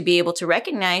you to be able to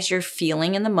recognize your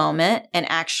feeling in the moment and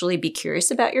actually be curious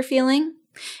about your feeling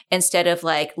instead of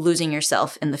losing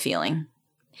yourself in the feeling.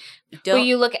 Well,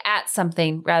 you look at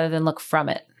something rather than look from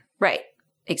it. Right.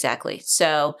 Exactly.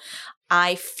 So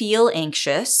I feel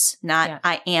anxious, not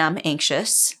I am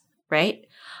anxious, right?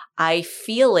 I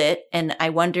feel it and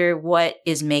I wonder what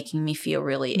is making me feel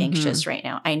really anxious right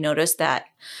now. I notice that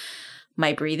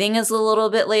my breathing is a little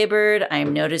bit labored.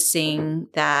 I'm noticing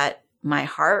that my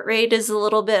heart rate is a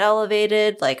little bit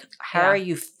elevated. How are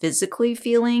you physically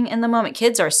feeling in the moment?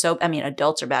 Kids are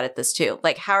adults are bad at this too.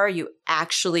 How are you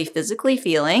actually physically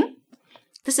feeling?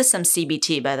 This is some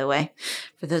CBT, by the way,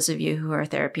 for those of you who are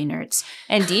therapy nerds.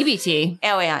 And DBT.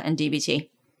 Oh, yeah, and DBT.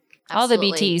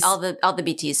 Absolutely. All the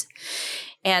BTs.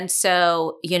 And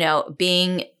so,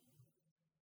 being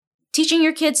teaching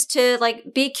your kids to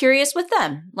like be curious with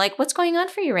them. Like, what's going on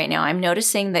for you right now? I'm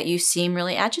noticing that you seem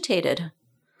really agitated.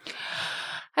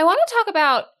 I want to talk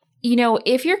about,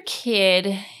 if your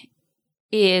kid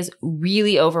is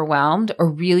really overwhelmed or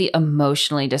really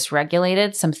emotionally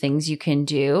dysregulated, some things you can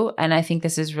do. And I think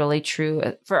this is really true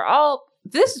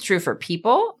this is true for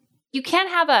people. You can't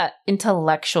have a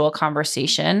intellectual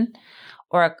conversation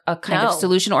or a kind of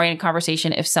solution-oriented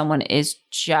conversation if someone is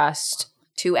just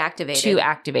too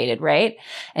activated, right?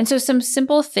 And so some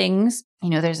simple things,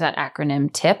 there's that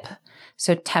acronym TIP.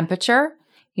 So temperature,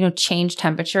 change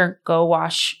temperature, go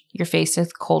wash your face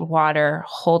with cold water,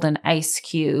 hold an ice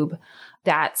cube.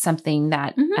 That's something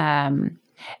that,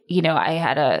 I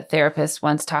had a therapist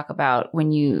once talk about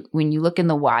when you look in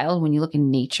the wild, when you look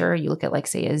in nature, you look at like,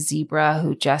 say, a zebra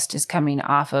who just is coming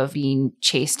off of being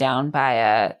chased down by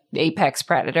a apex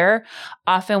predator.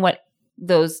 Often what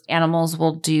those animals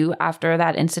will do after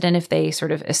that incident, if they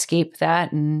sort of escape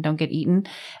that and don't get eaten,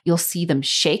 you'll see them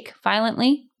shake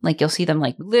violently. Like you'll see them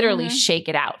like literally shake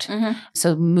it out.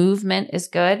 So movement is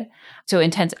good. So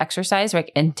intense exercise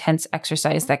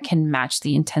that can match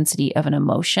the intensity of an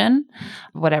emotion,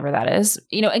 whatever that is.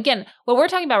 Again, what we're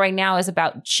talking about right now is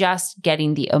about just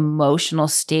getting the emotional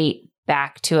state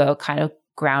back to a kind of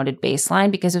grounded baseline,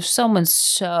 because if someone's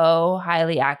so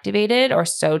highly activated or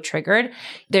so triggered,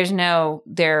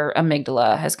 their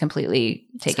amygdala has completely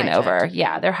taken over.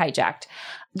 Yeah, they're hijacked.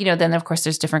 Then of course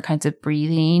there's different kinds of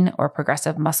breathing or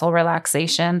progressive muscle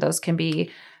relaxation. Those can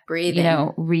be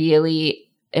really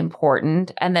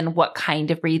important. And then what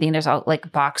kind of breathing? There's all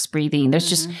like box breathing.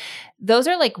 There's those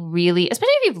are like really,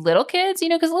 especially if you have little kids,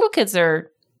 because little kids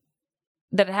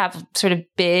that have sort of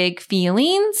big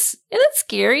feelings. And that's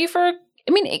scary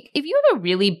if you have a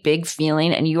really big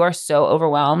feeling and you are so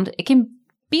overwhelmed, it can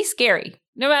be scary.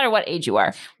 No matter what age you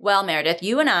are. Well, Meredith,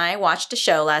 you and I watched a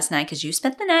show last night because you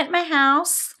spent the night at my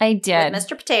house. I did. With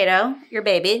Mr. Potato, your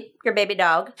baby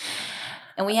dog.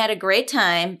 And we had a great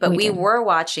time, but we were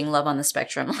watching Love on the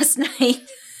Spectrum last night.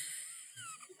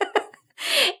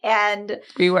 And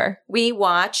we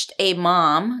watched a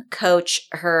mom coach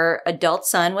her adult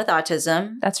son with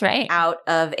autism. That's right. Out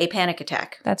of a panic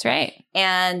attack. That's right.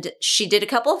 And she did a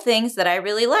couple of things that I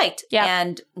really liked. Yeah.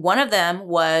 And one of them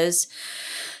was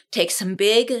take some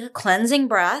big cleansing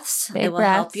breaths. It will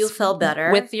help you feel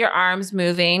better. With your arms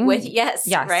moving.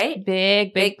 Yes, right?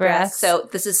 Big breaths. So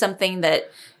this is something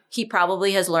that he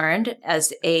probably has learned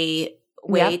as a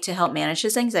way to help manage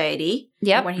his anxiety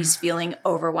when he's feeling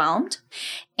overwhelmed.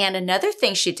 And another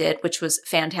thing she did, which was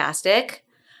fantastic,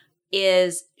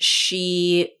 is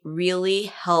she really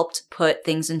helped put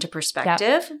things into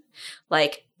perspective. Yep.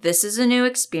 Like, this is a new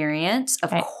experience.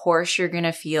 Of course, you're going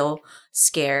to feel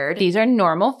scared. These are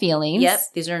normal feelings. Yep.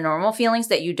 These are normal feelings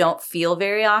that you don't feel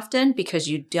very often because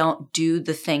you don't do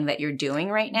the thing that you're doing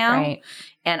right now. Right.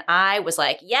 And I was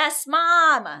like, yes,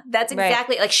 Mom. That's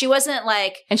exactly like, she wasn't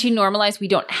like. And she normalized we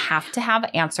don't have to have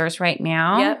answers right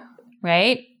now. Yep.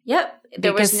 Right? Yep.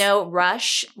 There was no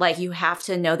rush. Like, you have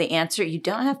to know the answer. You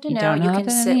don't have to know. You can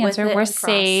sit with it. We're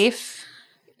safe.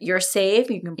 You're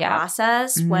safe. You can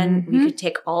process when you could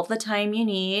take all the time you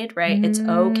need, right? It's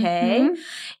okay.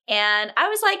 And I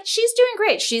was like, she's doing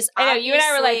great. I know, you and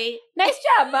I were like, nice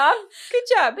job, Mom. Good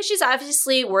job. But she's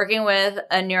obviously working with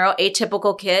a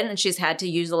neuroatypical kid, and she's had to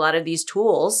use a lot of these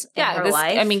tools in her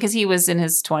life. I mean, because he was in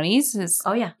his 20s.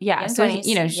 Yeah. So,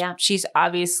 20s. She's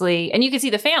obviously, and you can see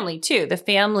the family too. The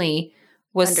family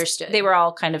was, understood. They were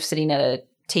all kind of sitting at a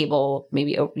table,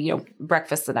 maybe,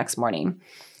 breakfast the next morning.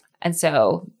 And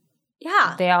so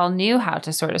they all knew how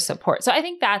to sort of support. So I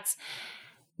think that's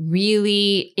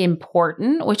really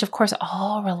important, which of course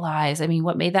all relies. I mean,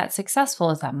 what made that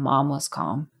successful is that Mom was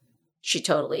calm. She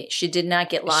did not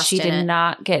get lost. She did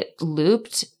not get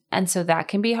looped. And so that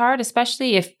can be hard,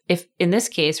 especially if in this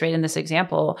case, right, in this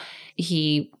example,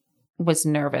 he was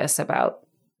nervous about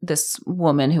this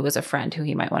woman who was a friend who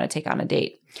he might want to take on a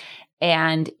date.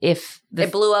 And if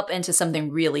it blew up into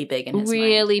something really big in his mind.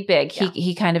 Really big. Yeah.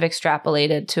 He kind of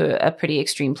extrapolated to a pretty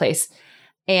extreme place.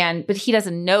 But he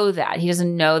doesn't know that. He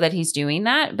doesn't know that he's doing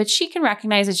that. But she can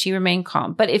recognize that she remained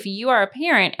calm. But if you are a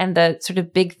parent and the sort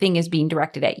of big thing is being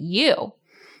directed at you,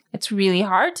 it's really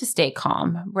hard to stay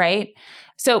calm, right?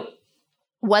 So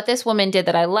what this woman did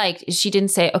that I liked is she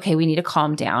didn't say, okay, we need to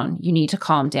calm down. You need to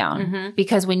calm down.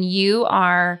 Because when you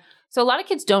are... So a lot of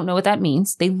kids don't know what that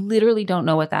means. They literally don't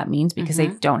know what that means because they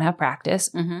don't have practice.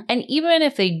 And even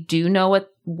if they do know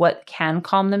what can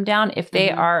calm them down, if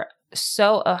they are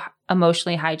so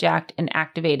emotionally hijacked and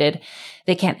activated,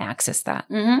 they can't access that.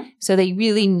 Mm-hmm. So they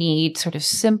really need sort of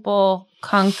simple,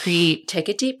 concrete, Take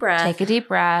a deep breath. take a deep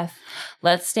breath.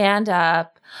 Let's stand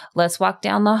up. Let's walk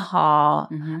down the hall.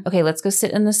 Mm-hmm. Okay, let's go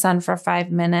sit in the sun for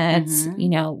 5 minutes.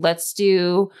 Mhm. Let's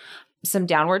do some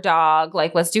downward dog.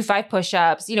 Like, let's do 5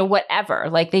 push-ups, whatever.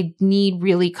 Like, they need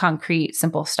really concrete,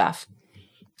 simple stuff.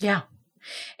 Yeah.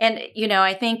 And,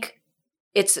 I think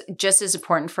it's just as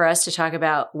important for us to talk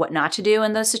about what not to do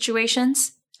in those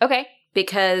situations, Okay.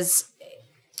 because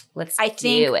Let's I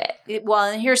think, do it.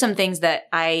 Well, and here's some things that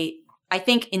I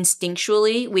think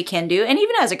instinctually we can do. And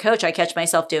even as a coach, I catch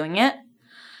myself doing it.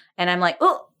 And I'm like,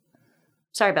 oh,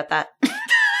 sorry about that.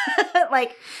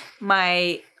 Like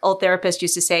my old therapist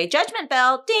used to say, judgment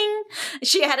bell, ding.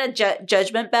 She had a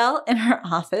judgment bell in her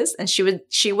office, and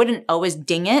she wouldn't always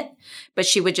ding it, but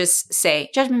she would just say,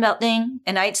 judgment bell, ding.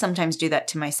 And I'd sometimes do that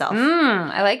to myself.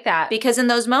 I like that. Because in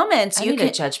those moments, I you need can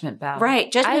a judgment bell.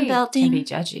 Right. Judgment bell, I can ding. be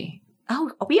judgy. Oh,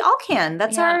 we all can.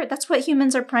 That's that's what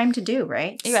humans are primed to do,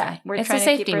 right? Yeah. We're It's trying a to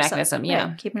safety keep ourselves- mechanism. Yeah.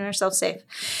 right, keeping ourselves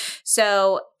safe.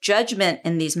 So judgment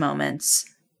in these moments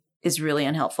is really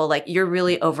unhelpful. Like you're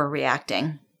really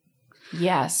overreacting,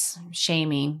 Yes.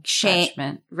 Shaming. Shame.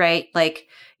 Judgment. right? Like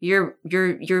you're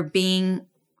being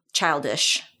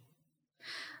childish.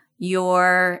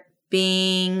 You're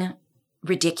being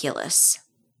ridiculous,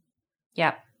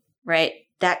 Yeah. right?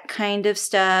 That kind of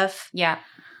stuff Yeah.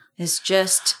 is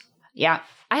just Yeah.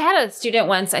 I had a student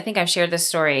once, I think I've shared this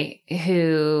story,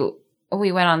 who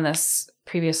we went on this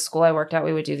previous school I worked at.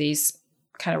 We would do these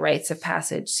kind of rites of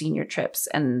passage senior trips,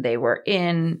 and they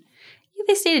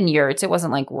stayed in yurts. It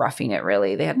wasn't like roughing it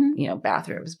really. They had,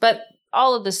 bathrooms, but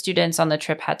all of the students on the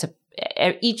trip had to,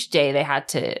 each day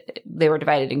they were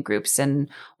divided in groups, and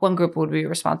one group would be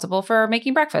responsible for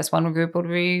making breakfast. One group would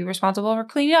be responsible for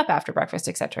cleaning up after breakfast,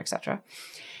 et cetera, et cetera.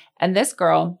 And this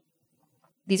girl,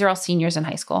 these are all seniors in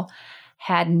high school,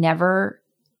 had never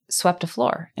swept a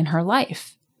floor in her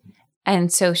life.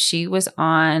 And so she was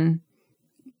on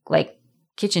like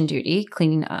kitchen duty,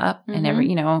 cleaning up and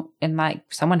and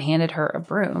like someone handed her a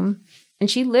broom, and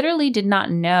she literally did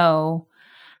not know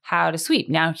how to sweep.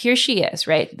 Now here she is,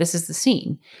 right? This is the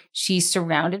scene. She's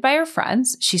surrounded by her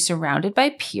friends. She's surrounded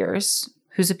by peers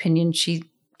whose opinion she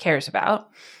cares about.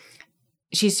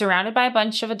 She's surrounded by a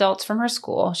bunch of adults from her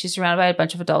school. She's surrounded by a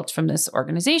bunch of adults from this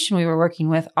organization we were working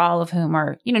with, all of whom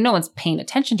are, no one's paying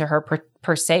attention to her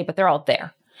per se, but they're all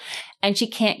there. And she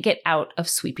can't get out of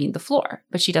sweeping the floor,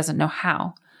 but she doesn't know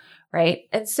how, right?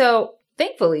 And so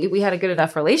thankfully, we had a good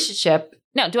enough relationship.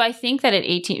 Now, do I think that at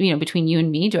 18, between you and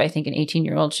me, do I think an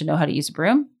 18-year-old should know how to use a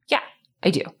broom? Yeah, I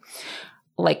do.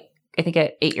 Like, I think an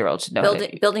 8-year-old should know how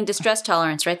to building distress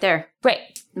tolerance right there. Right.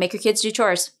 Make your kids do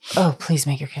chores. Oh, please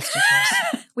make your kids do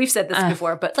chores. We've said this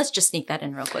before, but let's just sneak that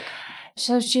in real quick.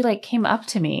 So she came up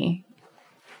to me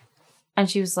and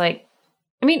she was like,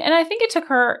 and I think it took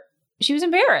her, she was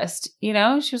embarrassed, She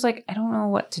was like, I don't know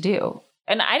what to do.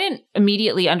 And I didn't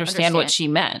immediately understand what she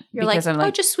meant. You're like, I'm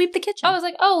like, just sweep the kitchen. I was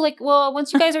like, well,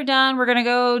 once you guys are done, we're going to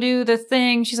go do the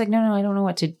thing. She's like, no, I don't know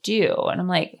what to do. And I'm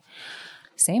like,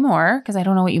 say more, because I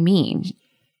don't know what you mean.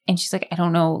 And she's like, I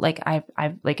don't know. Like,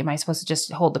 am I supposed to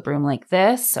just hold the broom like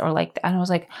this or like that? And I was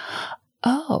like,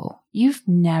 oh,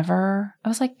 I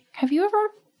was like, have you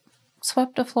ever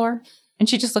swept a floor? And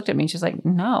she just looked at me. She's like,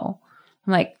 no.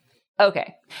 I'm like,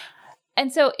 okay.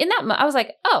 And so in that, I was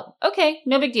like, oh, okay,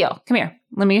 no big deal. Come here.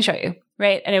 Let me show you.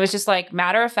 Right. And it was just like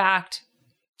matter of fact,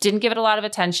 didn't give it a lot of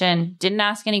attention, didn't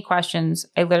ask any questions.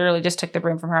 I literally just took the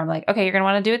broom from her. I'm like, okay, you're going to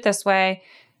want to do it this way.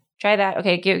 Try that.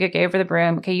 Okay, give her the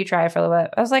broom. Okay, you try it for a little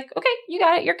bit. I was like, okay, you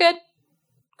got it. You're good.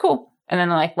 Cool. And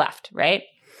then I left, right?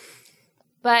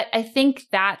 But I think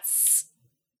that's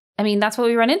what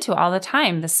we run into all the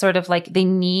time. This sort of they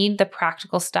need the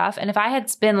practical stuff. And if I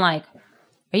had been like,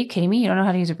 are you kidding me? You don't know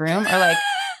how to use a broom? Or like,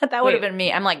 that would have been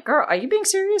me. I'm like, girl, are you being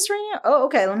serious right now? Oh,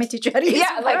 okay. Let me teach you how to use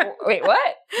it. Wait,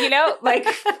 what?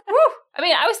 Whew.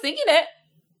 I was thinking it.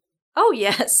 Oh,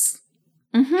 yes.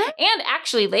 Mm-hmm. And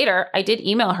actually later, I did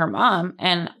email her mom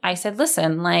and I said,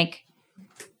 listen,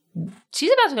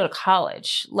 she's about to go to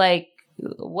college.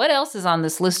 What else is on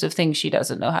this list of things she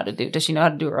doesn't know how to do? Does she know how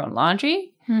to do her own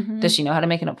laundry? Mm-hmm. Does she know how to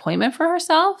make an appointment for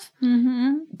herself?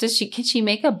 Mm-hmm. Can she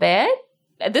make a bed?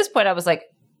 At this point, I was like,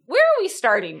 where are we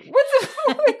starting? What's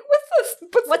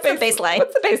the baseline?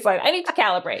 What's the baseline? I need to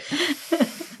calibrate.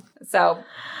 So,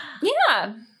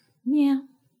 yeah. Yeah.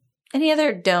 Any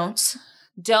other don'ts?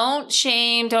 Don't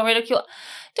shame, don't ridicule,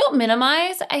 don't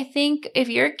minimize. I think if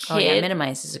your kid,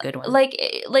 minimize is a good one. Like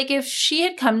if she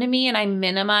had come to me and I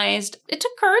minimized, it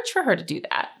took courage for her to do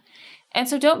that. And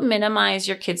so don't minimize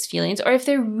your kids' feelings, or if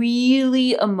they're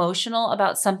really emotional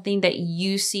about something that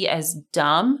you see as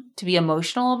dumb to be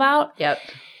emotional about,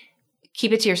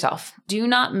 keep it to yourself. Do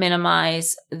not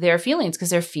minimize their feelings because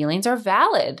their feelings are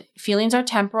valid. Feelings are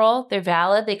temporal. They're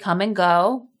valid. They come and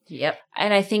go.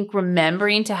 And I think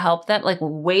remembering to help them, like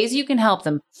ways you can help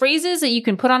them, phrases that you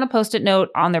can put on a Post-it note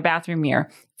on their bathroom mirror.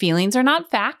 Feelings are not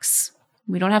facts.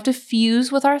 We don't have to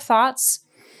fuse with our thoughts.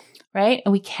 Right?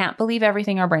 And we can't believe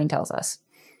everything our brain tells us.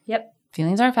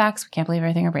 Feelings aren't facts. We can't believe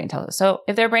everything our brain tells us. So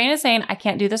if their brain is saying, I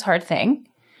can't do this hard thing,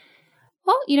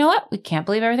 well, you know what? We can't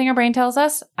believe everything our brain tells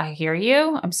us. I hear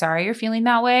you. I'm sorry you're feeling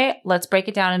that way. Let's break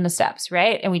it down into steps,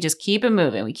 right? And we just keep it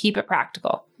moving. We keep it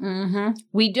practical.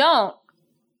 We don't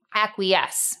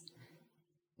acquiesce.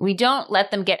 We don't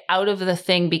let them get out of the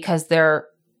thing because their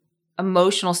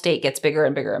emotional state gets bigger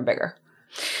and bigger and bigger.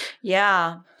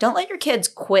 Yeah. Don't let your kids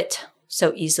quit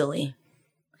so easily.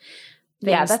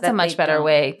 Yeah, that's a much better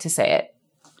way to say it.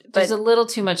 There's a little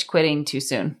too much quitting too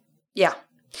soon. Yeah.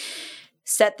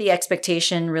 Set the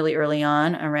expectation really early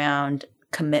on around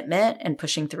commitment and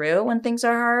pushing through when things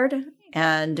are hard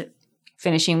and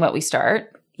finishing what we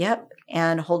start.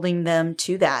 And holding them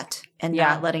to that and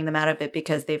not letting them out of it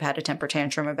because they've had a temper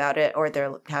tantrum about it or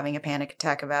they're having a panic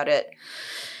attack about it.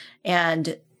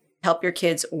 And help your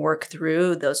kids work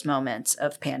through those moments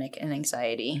of panic and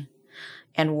anxiety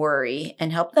and worry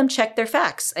and help them check their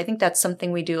facts. I think that's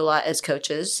something we do a lot as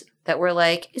coaches that we're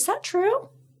like, is that true?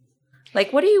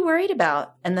 Like, what are you worried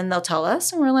about? And then they'll tell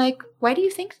us and we're like, why do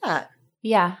you think that?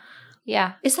 Yeah.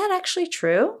 Is that actually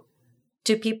true?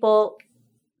 Are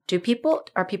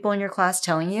people in your class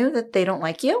telling you that they don't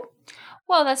like you?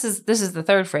 Well, this is the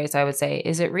third phrase I would say.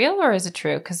 Is it real or is it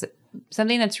true? Because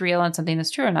something that's real and something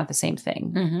that's true are not the same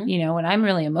thing. You know, when I'm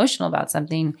really emotional about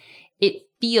something, it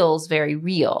feels very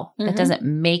real. That doesn't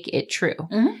make it true.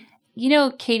 You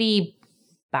know, Katie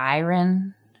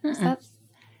Byron,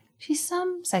 she's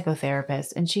some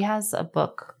psychotherapist, and she has a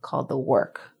book called The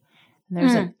Work. And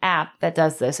there's an app that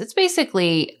does this. It's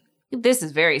basically, this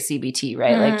is very CBT,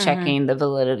 right? Like checking the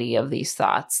validity of these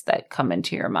thoughts that come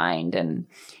into your mind. And,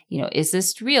 you know, is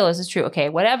this real? Is this true? Okay,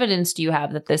 what evidence do you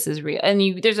have that this is real?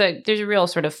 And there's a real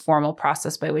sort of formal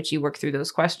process by which you work through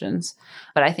those questions.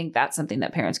 But I think that's something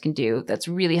that parents can do that's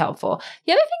really helpful.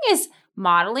 The other thing is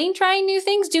modeling, trying new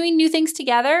things, doing new things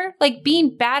together. Like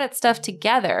being bad at stuff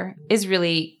together is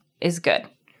good.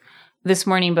 This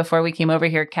morning before we came over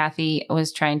here, Kathy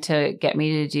was trying to get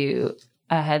me to do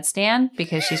a headstand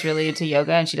because she's really into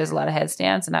yoga and she does a lot of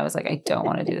headstands. And I was like, I don't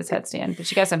want to do this headstand. But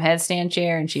she got some headstand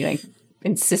chair and she like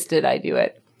insisted I do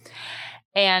it.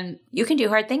 And you can do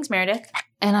hard things, Meredith.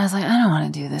 And I was like, I don't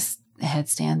want to do this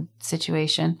headstand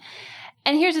situation.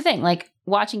 And here's the thing, like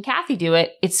watching Kathy do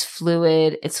it, it's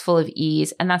fluid, it's full of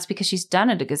ease. And that's because she's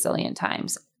done it a gazillion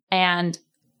times. And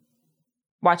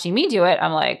watching me do it,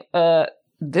 I'm like,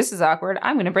 this is awkward.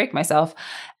 I'm going to break myself.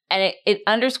 And it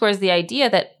underscores the idea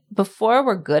that before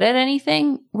we're good at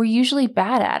anything, we're usually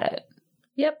bad at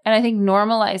it. And I think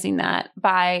normalizing that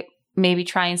by maybe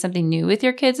trying something new with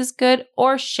your kids is good,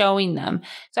 or showing them.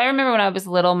 So I remember when I was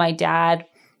little, my dad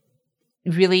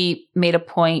really made a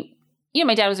point. You know,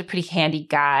 my dad was a pretty handy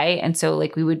guy. And so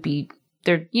like we would be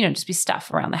there, you know, just be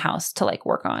stuff around the house to like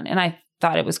work on. And I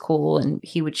thought it was cool. And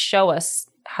he would show us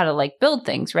how to like build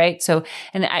things, right? So,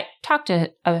 and I talked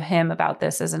to him about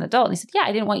this as an adult. And he said, yeah,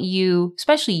 I didn't want you,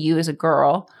 especially you as a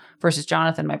girl versus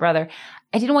Jonathan, my brother,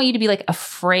 I didn't want you to be like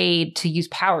afraid to use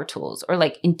power tools or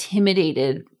like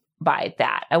intimidated by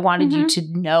that. I wanted you to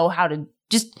know how to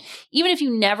just, even if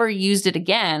you never used it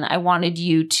again, I wanted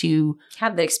you to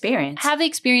have the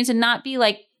experience and not be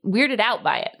like weirded out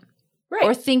by it. Right.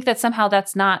 Or think that somehow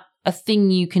that's not a thing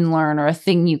you can learn or a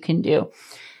thing you can do.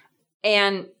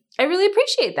 And I really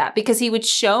appreciate that because he would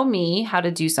show me how to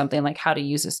do something, like how to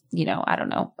use this, you know, I don't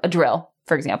know, a drill,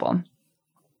 for example.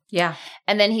 Yeah.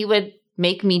 And then he would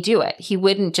make me do it. He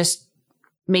wouldn't just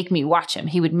make me watch him.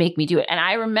 He would make me do it. And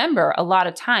I remember a lot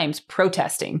of times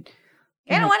protesting.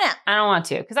 I don't want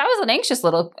to. Because I was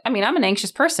I'm an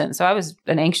anxious person. So I've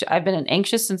been an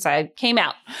anxious since I came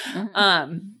out.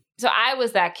 So I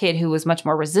was that kid who was much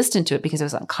more resistant to it because it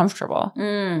was uncomfortable.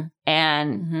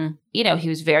 And, you know, he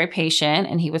was very patient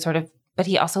and he would but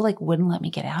he also like wouldn't let me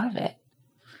get out of it.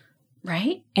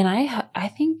 Right. And I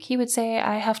think he would say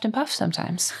I huffed and puffed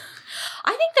sometimes.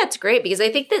 I think that's great because I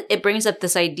think that it brings up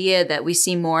this idea that we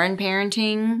see more in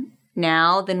parenting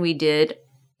now than we did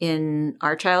in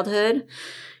our childhood.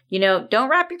 You know, don't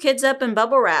wrap your kids up in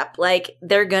bubble wrap. Like,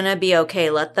 they're going to be okay.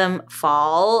 Let them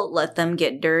fall. Let them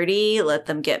get dirty. Let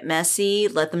them get messy.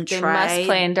 Let them try. They must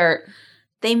play in dirt.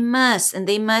 They must. And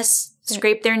they must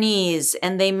scrape their knees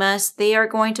and they are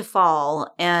going to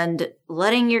fall. And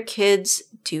letting your kids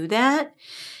do that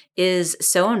is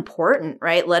so important,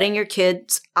 right? Letting your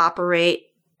kids operate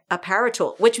a power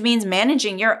tool, which means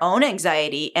managing your own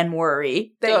anxiety and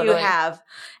worry that you have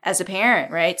as a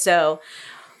parent, right? So,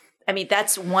 I mean,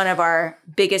 that's one of our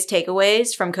biggest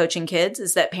takeaways from coaching kids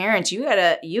is that parents, you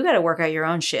gotta work out your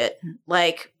own shit,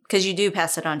 like, because you do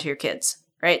pass it on to your kids,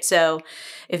 right? So,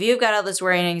 if you've got all this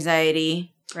worry and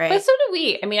anxiety, right? But so do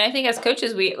we. I mean, I think as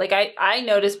coaches, we like I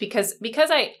noticed because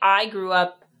I grew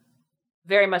up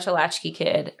very much a latchkey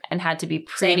kid and had to be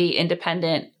pretty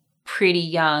independent, pretty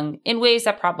young in ways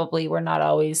that probably were not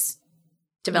always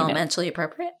developmentally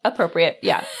appropriate.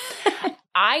 Yeah.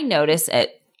 I notice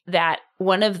that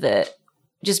one of the,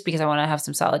 just because I want to have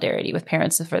some solidarity with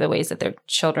parents for the ways that their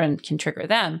children can trigger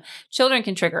them, children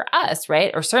can trigger us,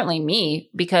 right? Or certainly me,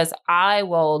 because I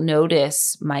will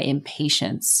notice my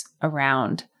impatience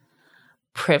around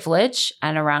privilege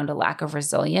and around a lack of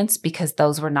resilience because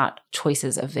those were not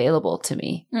choices available to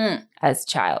me as a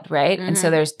child, right? Mm-hmm. And so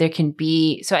there can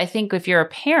be, so I think if you're a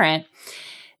parent,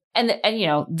 and you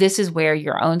know, this is where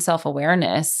your own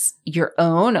self-awareness, your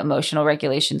own emotional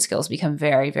regulation skills become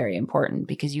very, very important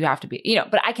because you have to be, you know,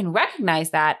 but I can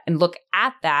recognize that and look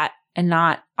at that and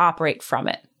not operate from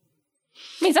it.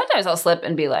 I mean, sometimes I'll slip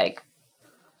and be like,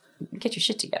 get your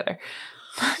shit together.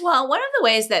 Well, one of the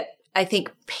ways that I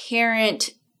think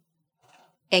parent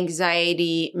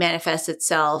anxiety manifests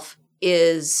itself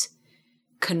is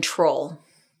control.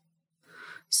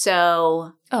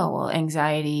 So,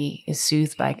 anxiety is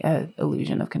soothed by an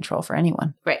illusion of control for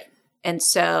anyone. Right. And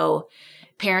so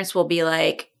parents will be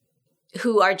like,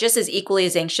 who are just as equally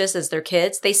as anxious as their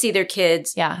kids. They see their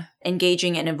kids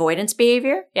engaging in avoidance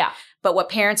behavior. Yeah. But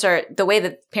the way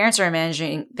that parents are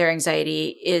managing their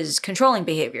anxiety is controlling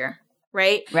behavior.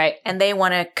 Right? Right. And they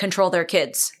want to control their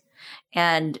kids.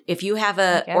 And if you have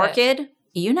a orchid,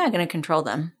 you're not going to control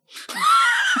them.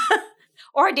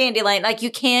 Or a dandelion. Like you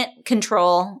can't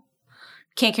control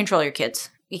your kids.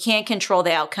 You can't control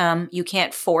the outcome. You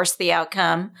can't force the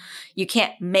outcome. You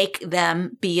can't make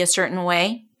them be a certain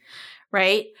way.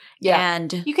 Right? Yeah.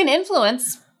 And you can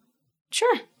influence.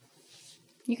 Sure.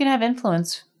 You can have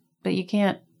influence, but you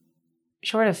can't,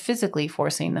 short of physically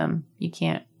forcing them, you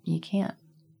can't.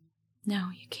 No,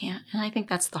 you can't. And I think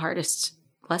that's the hardest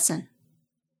lesson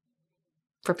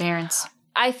for parents.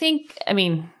 I think,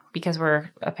 because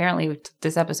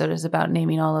this episode is about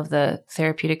naming all of the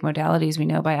therapeutic modalities we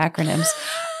know by acronyms.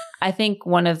 I think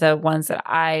one of the ones that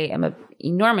I am an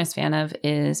enormous fan of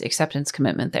is acceptance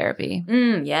commitment therapy.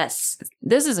 Yes.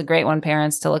 This is a great one,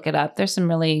 parents, to look it up. There's some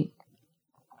really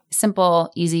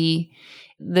simple, easy,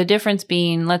 the difference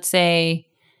being, let's say,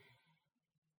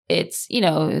 it's,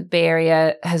 Bay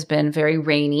Area has been very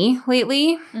rainy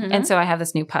lately. Mm-hmm. And so I have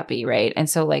this new puppy, right? And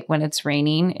so like when it's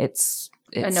raining, it's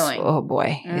annoying. Oh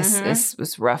boy, mm-hmm. This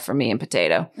was rough for me and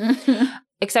Potato. Mm-hmm.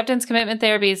 Acceptance commitment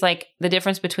therapy is like the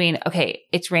difference between, okay,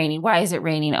 it's raining. Why is it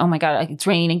raining? Oh my God, like it's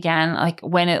raining again. Like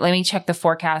let me check the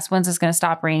forecast. When's this going to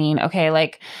stop raining? Okay.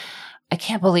 Like I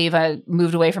can't believe I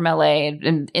moved away from LA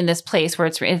and in this place where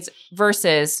it's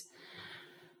versus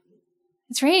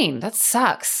it's raining. That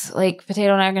sucks. Like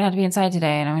Potato and I are going to have to be inside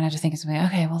today and I'm going to have to think of something.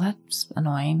 Okay, well that's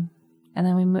annoying. And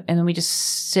then we just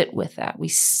sit with that. We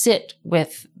sit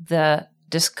with the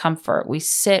discomfort. We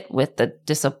sit with the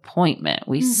disappointment.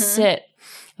 We sit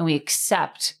and we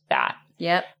accept that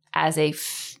as a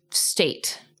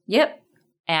state. Yep.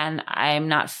 And I'm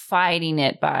not fighting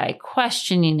it by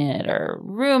questioning it or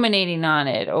ruminating on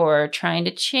it or trying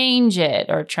to change it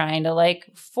or trying to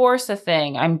like force a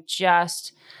thing. I'm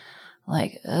just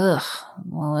like,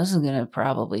 well, this is going to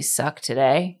probably suck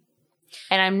today.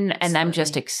 And I'm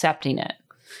just accepting it.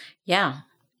 Yeah.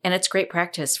 And it's great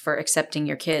practice for accepting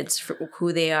your kids for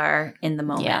who they are in the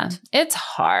moment. Yeah. It's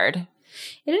hard.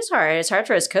 It is hard. It's hard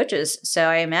for us coaches. So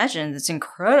I imagine it's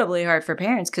incredibly hard for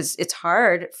parents because it's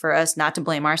hard for us not to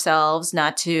blame ourselves,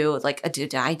 not to like,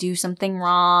 did I do something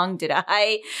wrong? For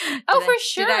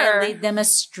sure. Did I lead them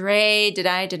astray? Did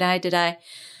I?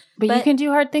 But you can do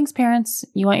hard things, parents.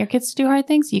 You want your kids to do hard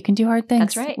things? You can do hard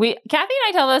things. That's right. Kathy and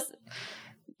I tell this.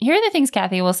 Here are the things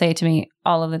Kathy will say to me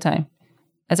all of the time.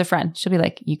 As a friend, she'll be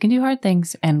like, you can do hard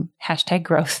things and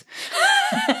 #growth.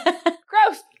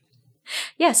 Growth.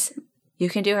 Yes, you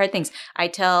can do hard things.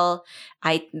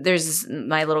 There's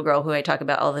my little girl who I talk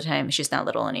about all the time. She's not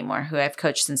little anymore, who I've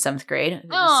coached since 7th grade. Who's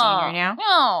a senior now.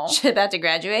 Oh. She's about to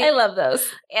graduate. I love those.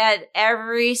 And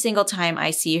every single time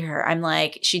I see her, I'm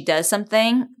like, she does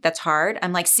something that's hard.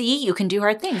 I'm like, see, you can do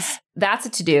hard things. That's a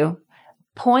to-do.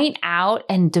 Point out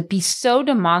and to be so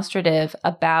demonstrative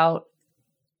about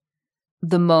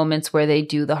the moments where they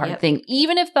do the hard Yep. thing.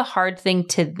 Even if the hard thing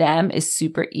to them is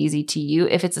super easy to you,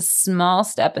 if it's a small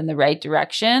step in the right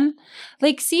direction,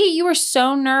 like, see, you were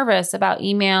so nervous about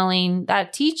emailing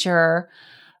that teacher.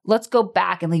 Let's go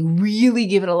back and like really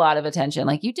give it a lot of attention.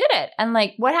 Like, you did it. And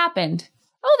like, what happened?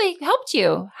 Oh, they helped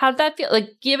you. How did that feel?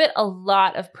 Like, give it a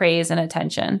lot of praise and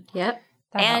attention. Yep.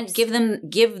 That And helps.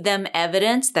 give them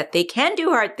evidence that they can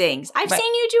do hard things. I've Right.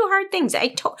 seen you do hard things.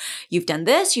 You've done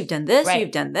this, you've done this, Right.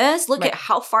 you've done this. Look Right. at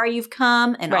how far you've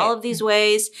come in Right. all of these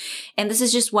ways. And this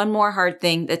is just one more hard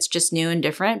thing that's just new and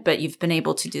different, but you've been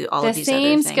able to do all The of these other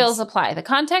same things. skills apply. The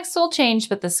context will change,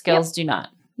 but the skills do not.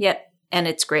 Yep. And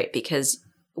it's great because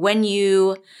when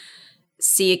you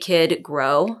see a kid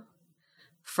grow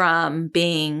from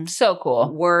being So cool.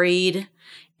 worried,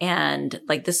 and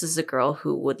like, this is a girl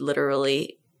who would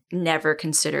literally never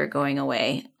consider going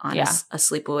away on Yeah. a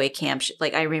sleepaway camp.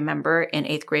 Like, I remember in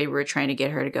 8th grade, we were trying to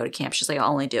get her to go to camp. She's like,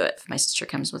 I'll only do it if my sister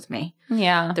comes with me.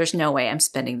 Yeah. There's no way I'm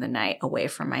spending the night away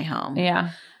from my home. Yeah.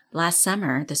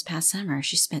 This past summer,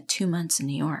 she spent 2 months in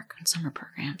New York on summer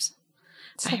programs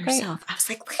by So great. herself. I was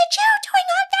like, look at you doing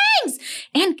hard things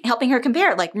and helping her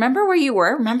compare. Like, remember where you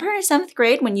were? Remember in 7th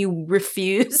grade when you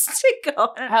refused to go on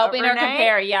an Helping her overnight?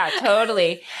 compare. Yeah,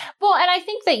 totally. Well, and I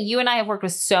think that you and I have worked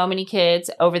with so many kids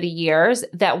over the years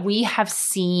that we have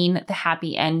seen the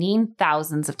happy ending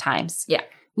thousands of times. Yeah.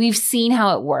 We've seen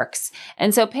how it works.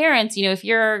 And so parents, if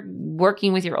you're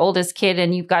working with your oldest kid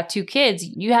and you've got 2 kids,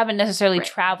 you haven't necessarily Right.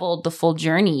 traveled the full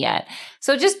journey yet.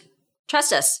 So just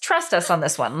Trust us. trust us on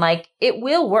this one. Like, it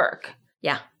will work.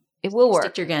 Yeah. It will work.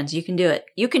 Stick to your guns. You can do it.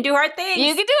 You can do hard things.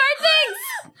 You can do hard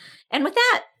things. And with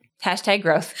that, Hashtag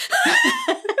growth.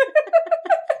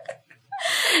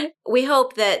 we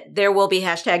hope that there will be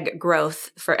hashtag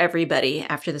growth for everybody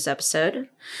after this episode.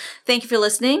 Thank you for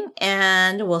listening,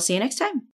 and we'll see you next time.